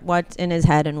wonder what's in his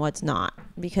head and what's not,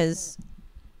 because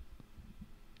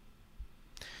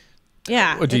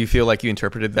yeah. Do you feel like you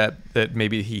interpreted that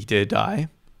maybe he did die?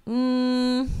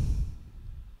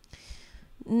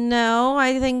 No,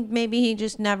 I think maybe he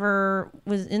just never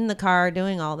was in the car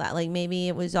doing all that. Like maybe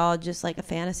it was all just like a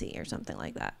fantasy or something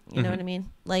like that. You know what I mean?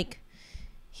 Like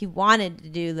he wanted to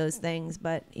do those things,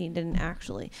 but he didn't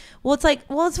actually. Well, it's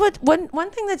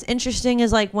one thing that's interesting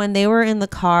is like when they were in the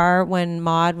car when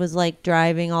Maude was like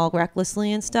driving all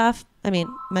recklessly and stuff. I mean,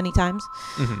 many times.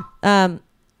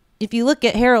 If you look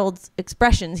at Harold's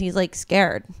expressions, he's like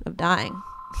scared of dying.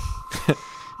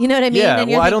 You know what I mean? Yeah,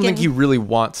 and well, I don't think he really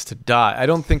wants to die. I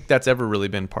don't think that's ever really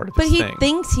been part of his thing. But he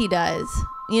thinks he does.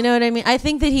 You know what I mean? I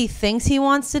think that he thinks he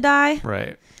wants to die.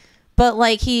 Right. But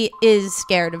like he is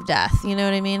scared of death. You know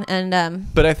what I mean? And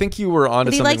but I think you were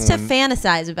onto something. He likes to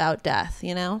fantasize about death,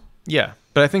 you know? Yeah.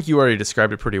 But I think you already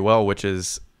described it pretty well, which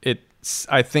is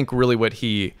I think really what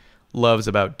he loves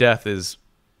about death is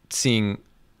seeing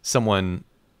someone,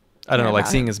 I don't know, like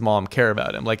seeing his mom care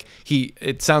about him. Like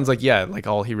it sounds like, yeah, like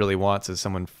all he really wants is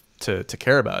someone to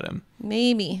care about him.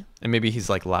 Maybe. And maybe he's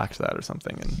like lacked that or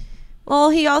something. And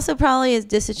well, he also probably is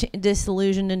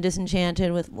disillusioned and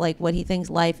disenchanted with like what he thinks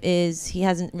life is. He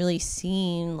hasn't really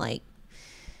seen like,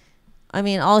 I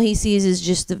mean, all he sees is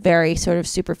just the very sort of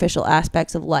superficial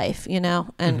aspects of life, you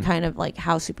know, and kind of like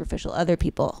how superficial other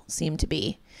people seem to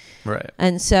be. Right.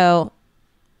 And so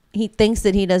he thinks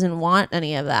that he doesn't want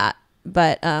any of that.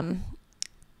 But,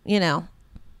 you know,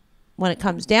 when it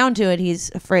comes down to it,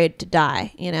 he's afraid to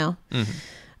die, you know,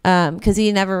 because he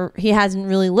hasn't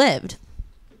really lived.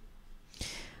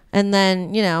 And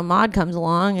then, you know, Maude comes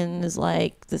along and is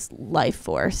like this life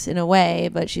force in a way,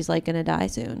 but she's like going to die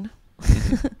soon.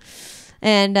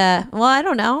 And, well, I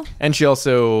don't know. And she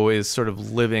also is sort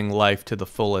of living life to the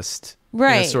fullest.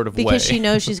 Right. In a sort of because way. She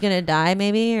knows she's going to die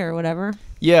maybe or whatever.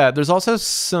 Yeah. There's also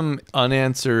some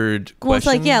unanswered questions. Well, it's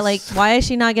like, yeah, like why is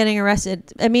she not getting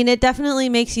arrested? I mean, it definitely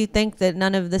makes you think that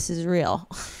none of this is real.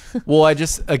 Well,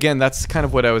 again, that's kind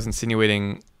of what I was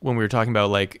insinuating when we were talking about,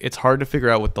 like, it's hard to figure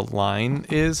out what the line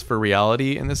is for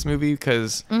reality in this movie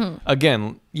because,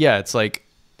 again, yeah, it's like,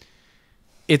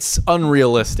 it's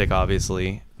unrealistic,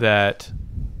 obviously, that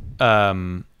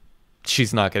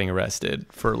she's not getting arrested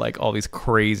for, like, all these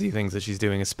crazy things that she's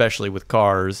doing, especially with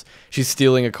cars. She's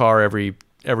stealing a car every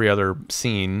other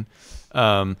scene.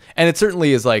 And it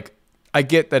certainly is, like, I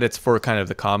get that it's for kind of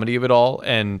the comedy of it all,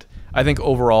 and I think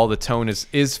overall the tone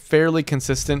is fairly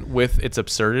consistent with its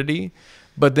absurdity,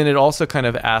 but then it also kind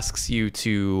of asks you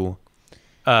to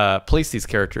place these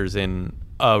characters in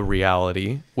a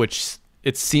reality, which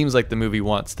it seems like the movie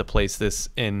wants to place this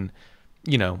in,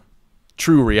 you know,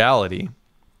 true reality.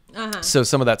 So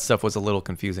some of that stuff was a little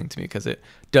confusing to me because it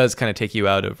does kind of take you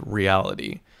out of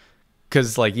reality.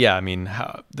 Because, like, yeah, I mean,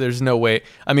 there's no way.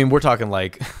 I mean, we're talking,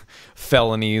 like,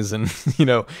 felonies and, you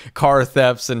know, car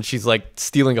thefts, and she's, like,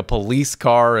 stealing a police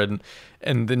car, and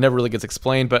it never really gets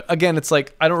explained. But, again, it's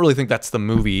like, I don't really think that's the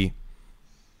movie.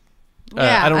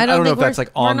 Yeah, I don't know if that's,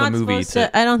 like, on the movie.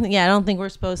 I don't think we're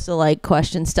supposed to, like,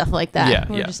 question stuff like that. Yeah,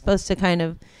 we're just supposed to kind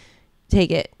of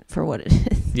take it for what it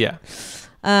is. Yeah.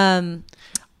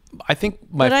 I think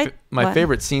my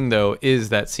favorite scene, though, is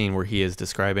that scene where he is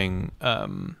describing...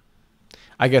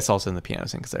 I guess also in the piano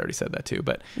scene because I already said that too.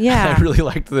 But yeah, I really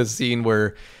liked the scene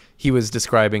where he was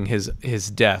describing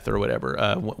his death or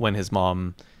whatever when his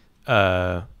mom,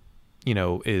 you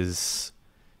know, is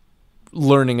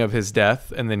learning of his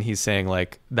death, and then he's saying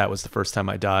like that was the first time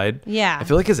I died. Yeah, I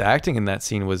feel like his acting in that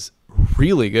scene was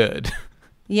really good.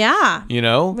 Yeah, you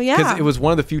know, yeah, because it was one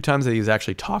of the few times that he was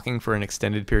actually talking for an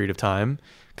extended period of time.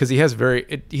 Because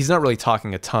he's not really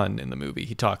talking a ton in the movie.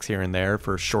 He talks here and there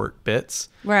for short bits.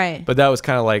 Right. But that was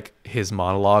kind of like his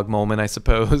monologue moment, I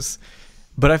suppose.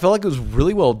 But I felt like it was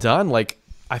really well done. Like,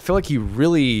 I feel like he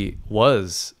really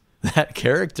was that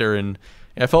character, and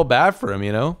I felt bad for him,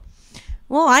 you know?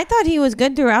 Well, I thought he was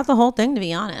good throughout the whole thing, to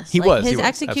be honest. His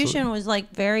execution absolutely. was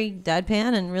like very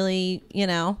deadpan and really, you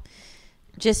know,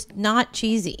 just not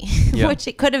cheesy, Yeah. which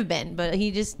it could have been, but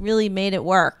he just really made it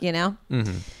work, you know?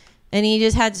 Mm-hmm. And he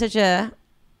just had such a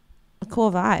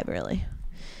cool vibe, really.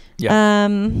 Yeah.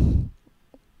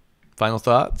 Final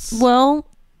thoughts? Well,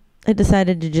 I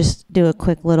decided to just do a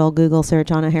quick little Google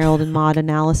search on a Harold and Maude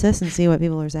analysis and see what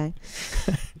people are saying.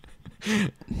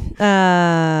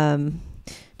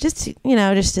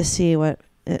 Just to see what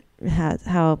it has,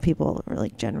 how people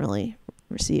like generally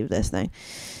receive this thing.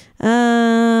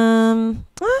 I don't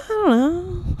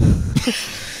know.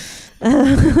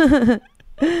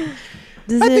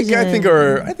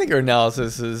 I think our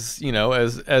analysis is,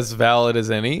 as valid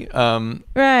as any.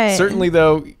 Right. Certainly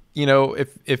though,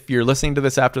 if you're listening to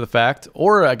this after the fact,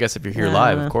 or I guess if you're here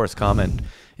live, of course, comment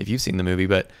if you've seen the movie.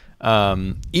 But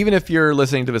even if you're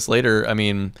listening to this later, I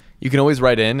mean, you can always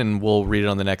write in and we'll read it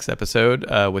on the next episode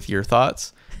with your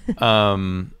thoughts.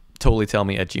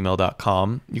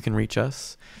 totallytellme@gmail.com. You can reach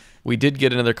us. We did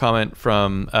get another comment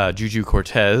from Juju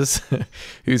Cortez,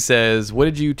 who says, "What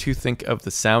did you two think of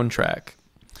the soundtrack?"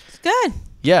 It's good.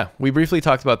 Yeah, we briefly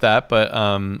talked about that, but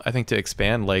I think to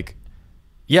expand,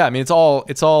 yeah, I mean, it's all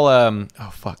oh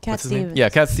fuck, Cat what's his Stevens. name? Yeah,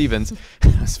 Cat Stevens.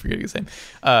 I was forgetting his name.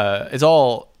 It's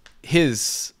all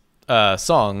his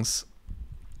songs.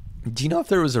 Do you know if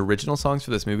there was original songs for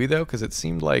this movie though? Because it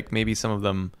seemed like maybe some of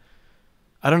them,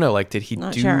 I don't know. Like, did he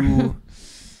Not do? sure.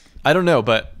 I don't know,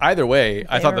 but either way,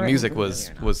 I thought the were music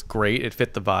written was great. It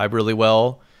fit the vibe really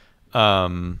well.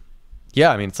 Yeah,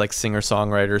 I mean, it's like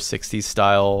singer-songwriter 60s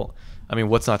style. I mean,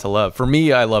 what's not to love? For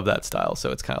me, I love that style,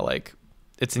 so it's kind of like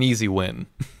it's an easy win.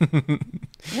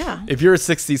 Yeah. If you're a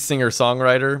 60s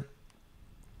singer-songwriter,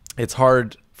 it's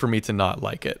hard for me to not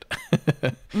like it.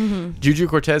 Mm-hmm. Juju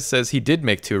Cortez says he did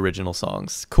make 2 original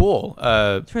songs. Cool.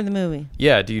 For the movie.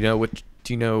 Yeah, do you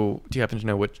happen to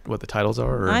know what the titles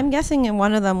are? Or? I'm guessing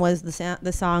one of them was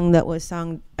the song that was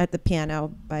sung at the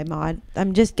piano by Maud.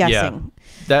 I'm just guessing.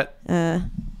 Yeah,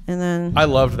 and then I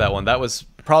loved that one. That was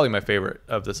probably my favorite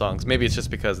of the songs. Maybe it's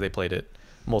just because they played it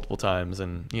multiple times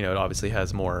and, it obviously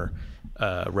has more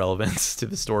relevance to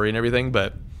the story and everything.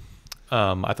 But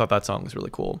I thought that song was really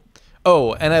cool.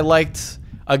 Oh, and I liked,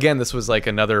 again, this was like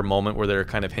another moment where they're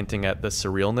kind of hinting at the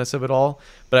surrealness of it all.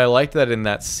 But I liked that in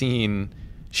that scene,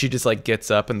 she just like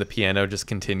gets up and the piano just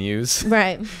continues.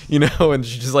 right. And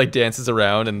she just like dances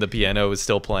around and the piano is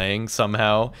still playing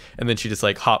somehow. And then she just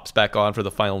like hops back on for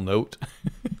the final note.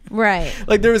 Right.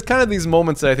 Like there was kind of these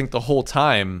moments that I think the whole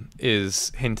time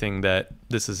is hinting that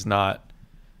this is not,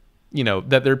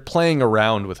 that they're playing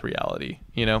around with reality,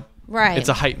 Right. It's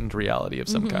a heightened reality of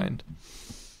some kind.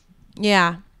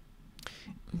 Yeah.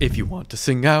 If you want to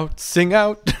sing out, sing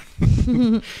out.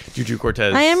 Juju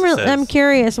Cortez. I'm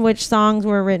curious which songs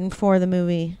were written for the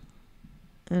movie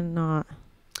and not.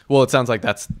 Well, it sounds like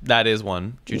that is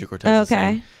one Juju Cortez. is Okay.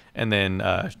 saying. And then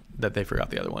that they forgot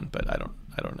the other one, but I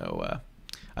don't know.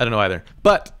 I don't know either.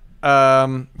 But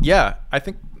yeah, I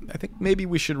think maybe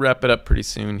we should wrap it up pretty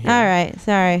soon here. All right.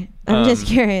 Sorry. I'm just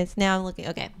curious. Now I'm looking.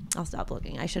 Okay. I'll stop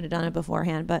looking. I should have done it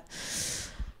beforehand, but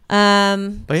yeah,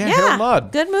 Harold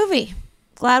Maude. Good movie.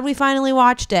 Glad we finally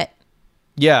watched it.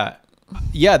 Yeah.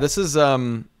 This is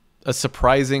a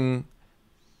surprising.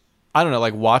 I don't know.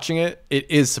 Like watching it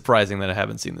is surprising that I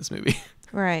haven't seen this movie.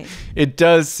 Right. It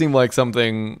does seem like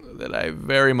something that I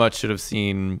very much should have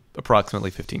seen approximately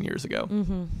 15 years ago.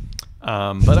 Mm-hmm.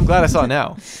 But I'm glad I saw it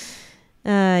now.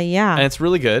 Yeah. And it's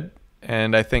really good.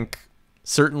 And I think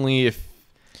certainly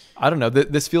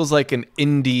this feels like an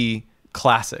indie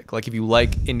classic. Like if you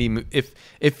like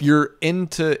if you're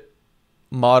into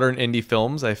modern indie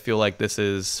films, I feel like this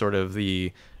is sort of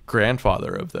the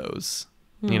grandfather of those,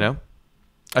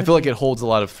 I feel like it holds a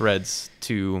lot of threads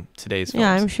to today's films.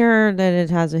 Yeah, I'm sure that it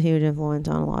has a huge influence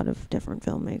on a lot of different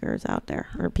filmmakers out there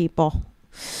or people.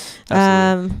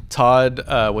 Absolutely. Todd,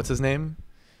 what's his name?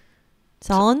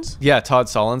 Solondz? Yeah, Todd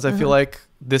Solondz. I feel like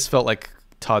this felt like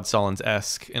Todd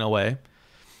Solondz-esque in a way.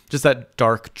 Just that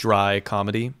dark, dry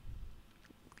comedy.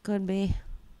 Could be.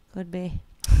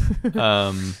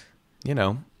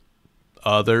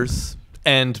 Others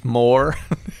and more.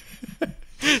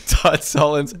 Todd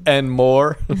Solondz and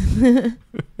more.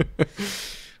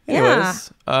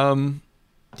 Anyways,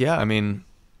 yeah, I mean,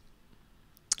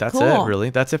 that's Cool. it, really.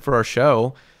 That's it for our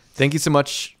show. Thank you so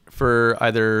much for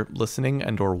either listening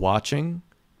and or watching.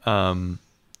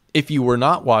 If you were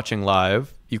not watching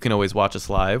live, you can always watch us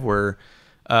live. We're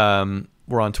on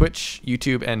Twitch,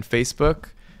 YouTube, and Facebook.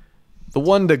 The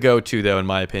one to go to, though, in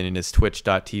my opinion, is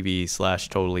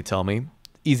twitch.tv/totallytellme.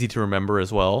 Easy to remember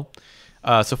as well.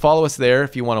 So follow us there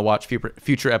if you want to watch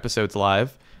future episodes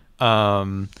live.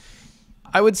 I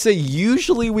would say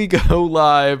usually we go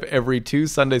live every 2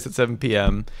 Sundays at 7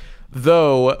 p.m.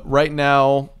 Though right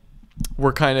now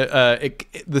we're kind of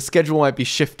the schedule might be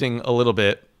shifting a little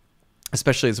bit,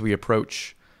 especially as we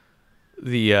approach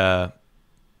the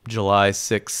July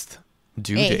 6th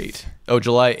due 8th. date. Oh,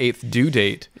 July 8th due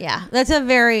date. Yeah, that's a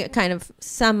very kind of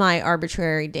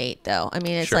semi-arbitrary date, though. I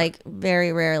mean, it's Sure. like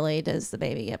very rarely does the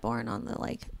baby get born on the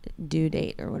due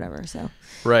date or whatever. So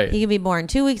Right. he can be born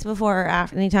 2 weeks before or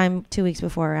after, anytime 2 weeks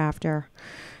before or after.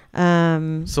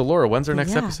 So Laura, when's our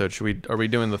next yeah. episode? Are we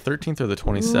doing the 13th or the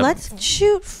 27th? Let's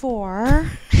shoot for.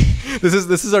 This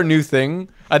is our new thing.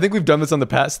 I think we've done this on the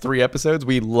past 3 episodes.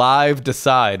 We live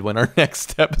decide when our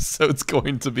next episode's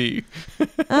going to be.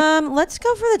 Let's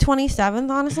go for the 27th,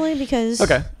 honestly, because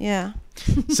Okay. yeah,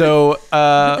 So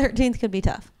the 13th could be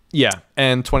tough. yeah,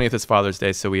 and 20th is Father's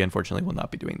Day, so we unfortunately will not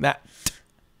be doing that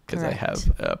because I Correct.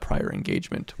 have a prior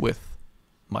engagement with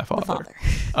my father.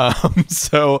 The father.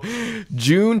 So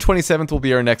June 27th will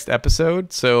be our next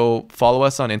episode. So follow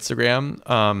us on Instagram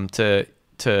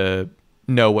to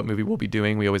know what movie we'll be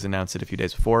doing. We always announce it a few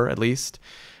days before, at least.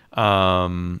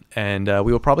 And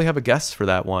we will probably have a guest for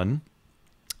that one,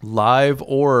 live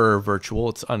or virtual.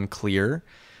 It's unclear,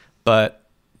 but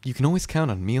you can always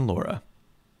count on me and Laura.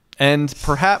 And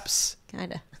perhaps,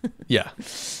 Kinda. yeah,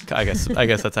 I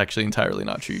guess that's actually entirely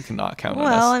not true. You cannot count on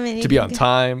Well, us I mean, you to be can on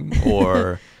time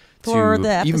or For to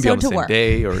the even be on the episode to same work.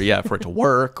 day, or for it to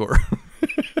work, or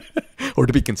or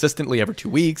to be consistently every 2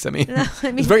 weeks. I mean, No, I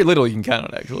mean- there's very little you can count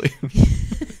on, actually.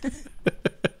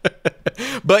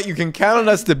 But you can count on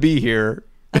us to be here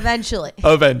Eventually.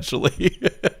 eventually.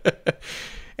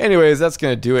 Anyways, that's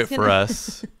gonna do it for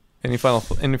us. Any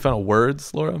final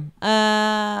words, Laura?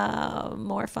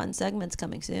 More fun segments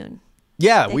coming soon.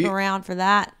 Yeah, Stick around for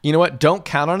that. You know what? Don't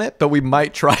count on it, but we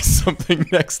might try something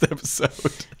next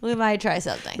episode. We might try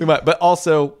something. We might, but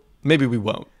also maybe we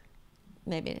won't.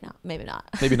 Maybe not. Maybe not.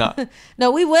 Maybe not. No,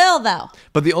 we will though.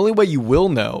 But the only way you will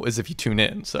know is if you tune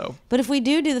in. So But if we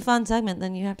do the fun segment,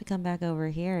 then you have to come back over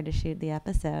here to shoot the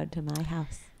episode to my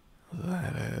house.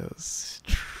 that is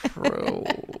true.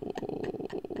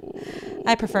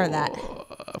 I prefer that.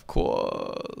 Of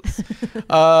course.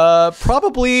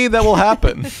 Probably that will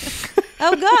happen.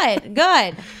 Oh, good.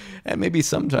 Good. And maybe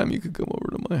sometime you could come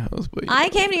over to my house. But I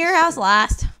came to your house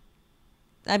last.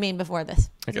 I mean, before this.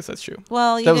 I guess that's true.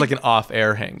 Well, you That was did- like an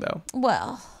off-air hang, though.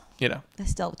 Well, You know. I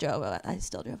still drove out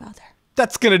there.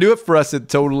 That's gonna do it for us at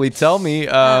Totally Tell Me.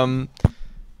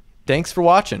 Thanks for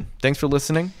watching. Thanks for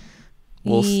listening.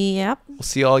 We'll Yep.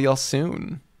 see all y'all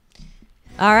soon.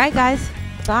 All right, guys.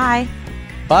 Bye.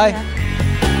 Bye. Yeah.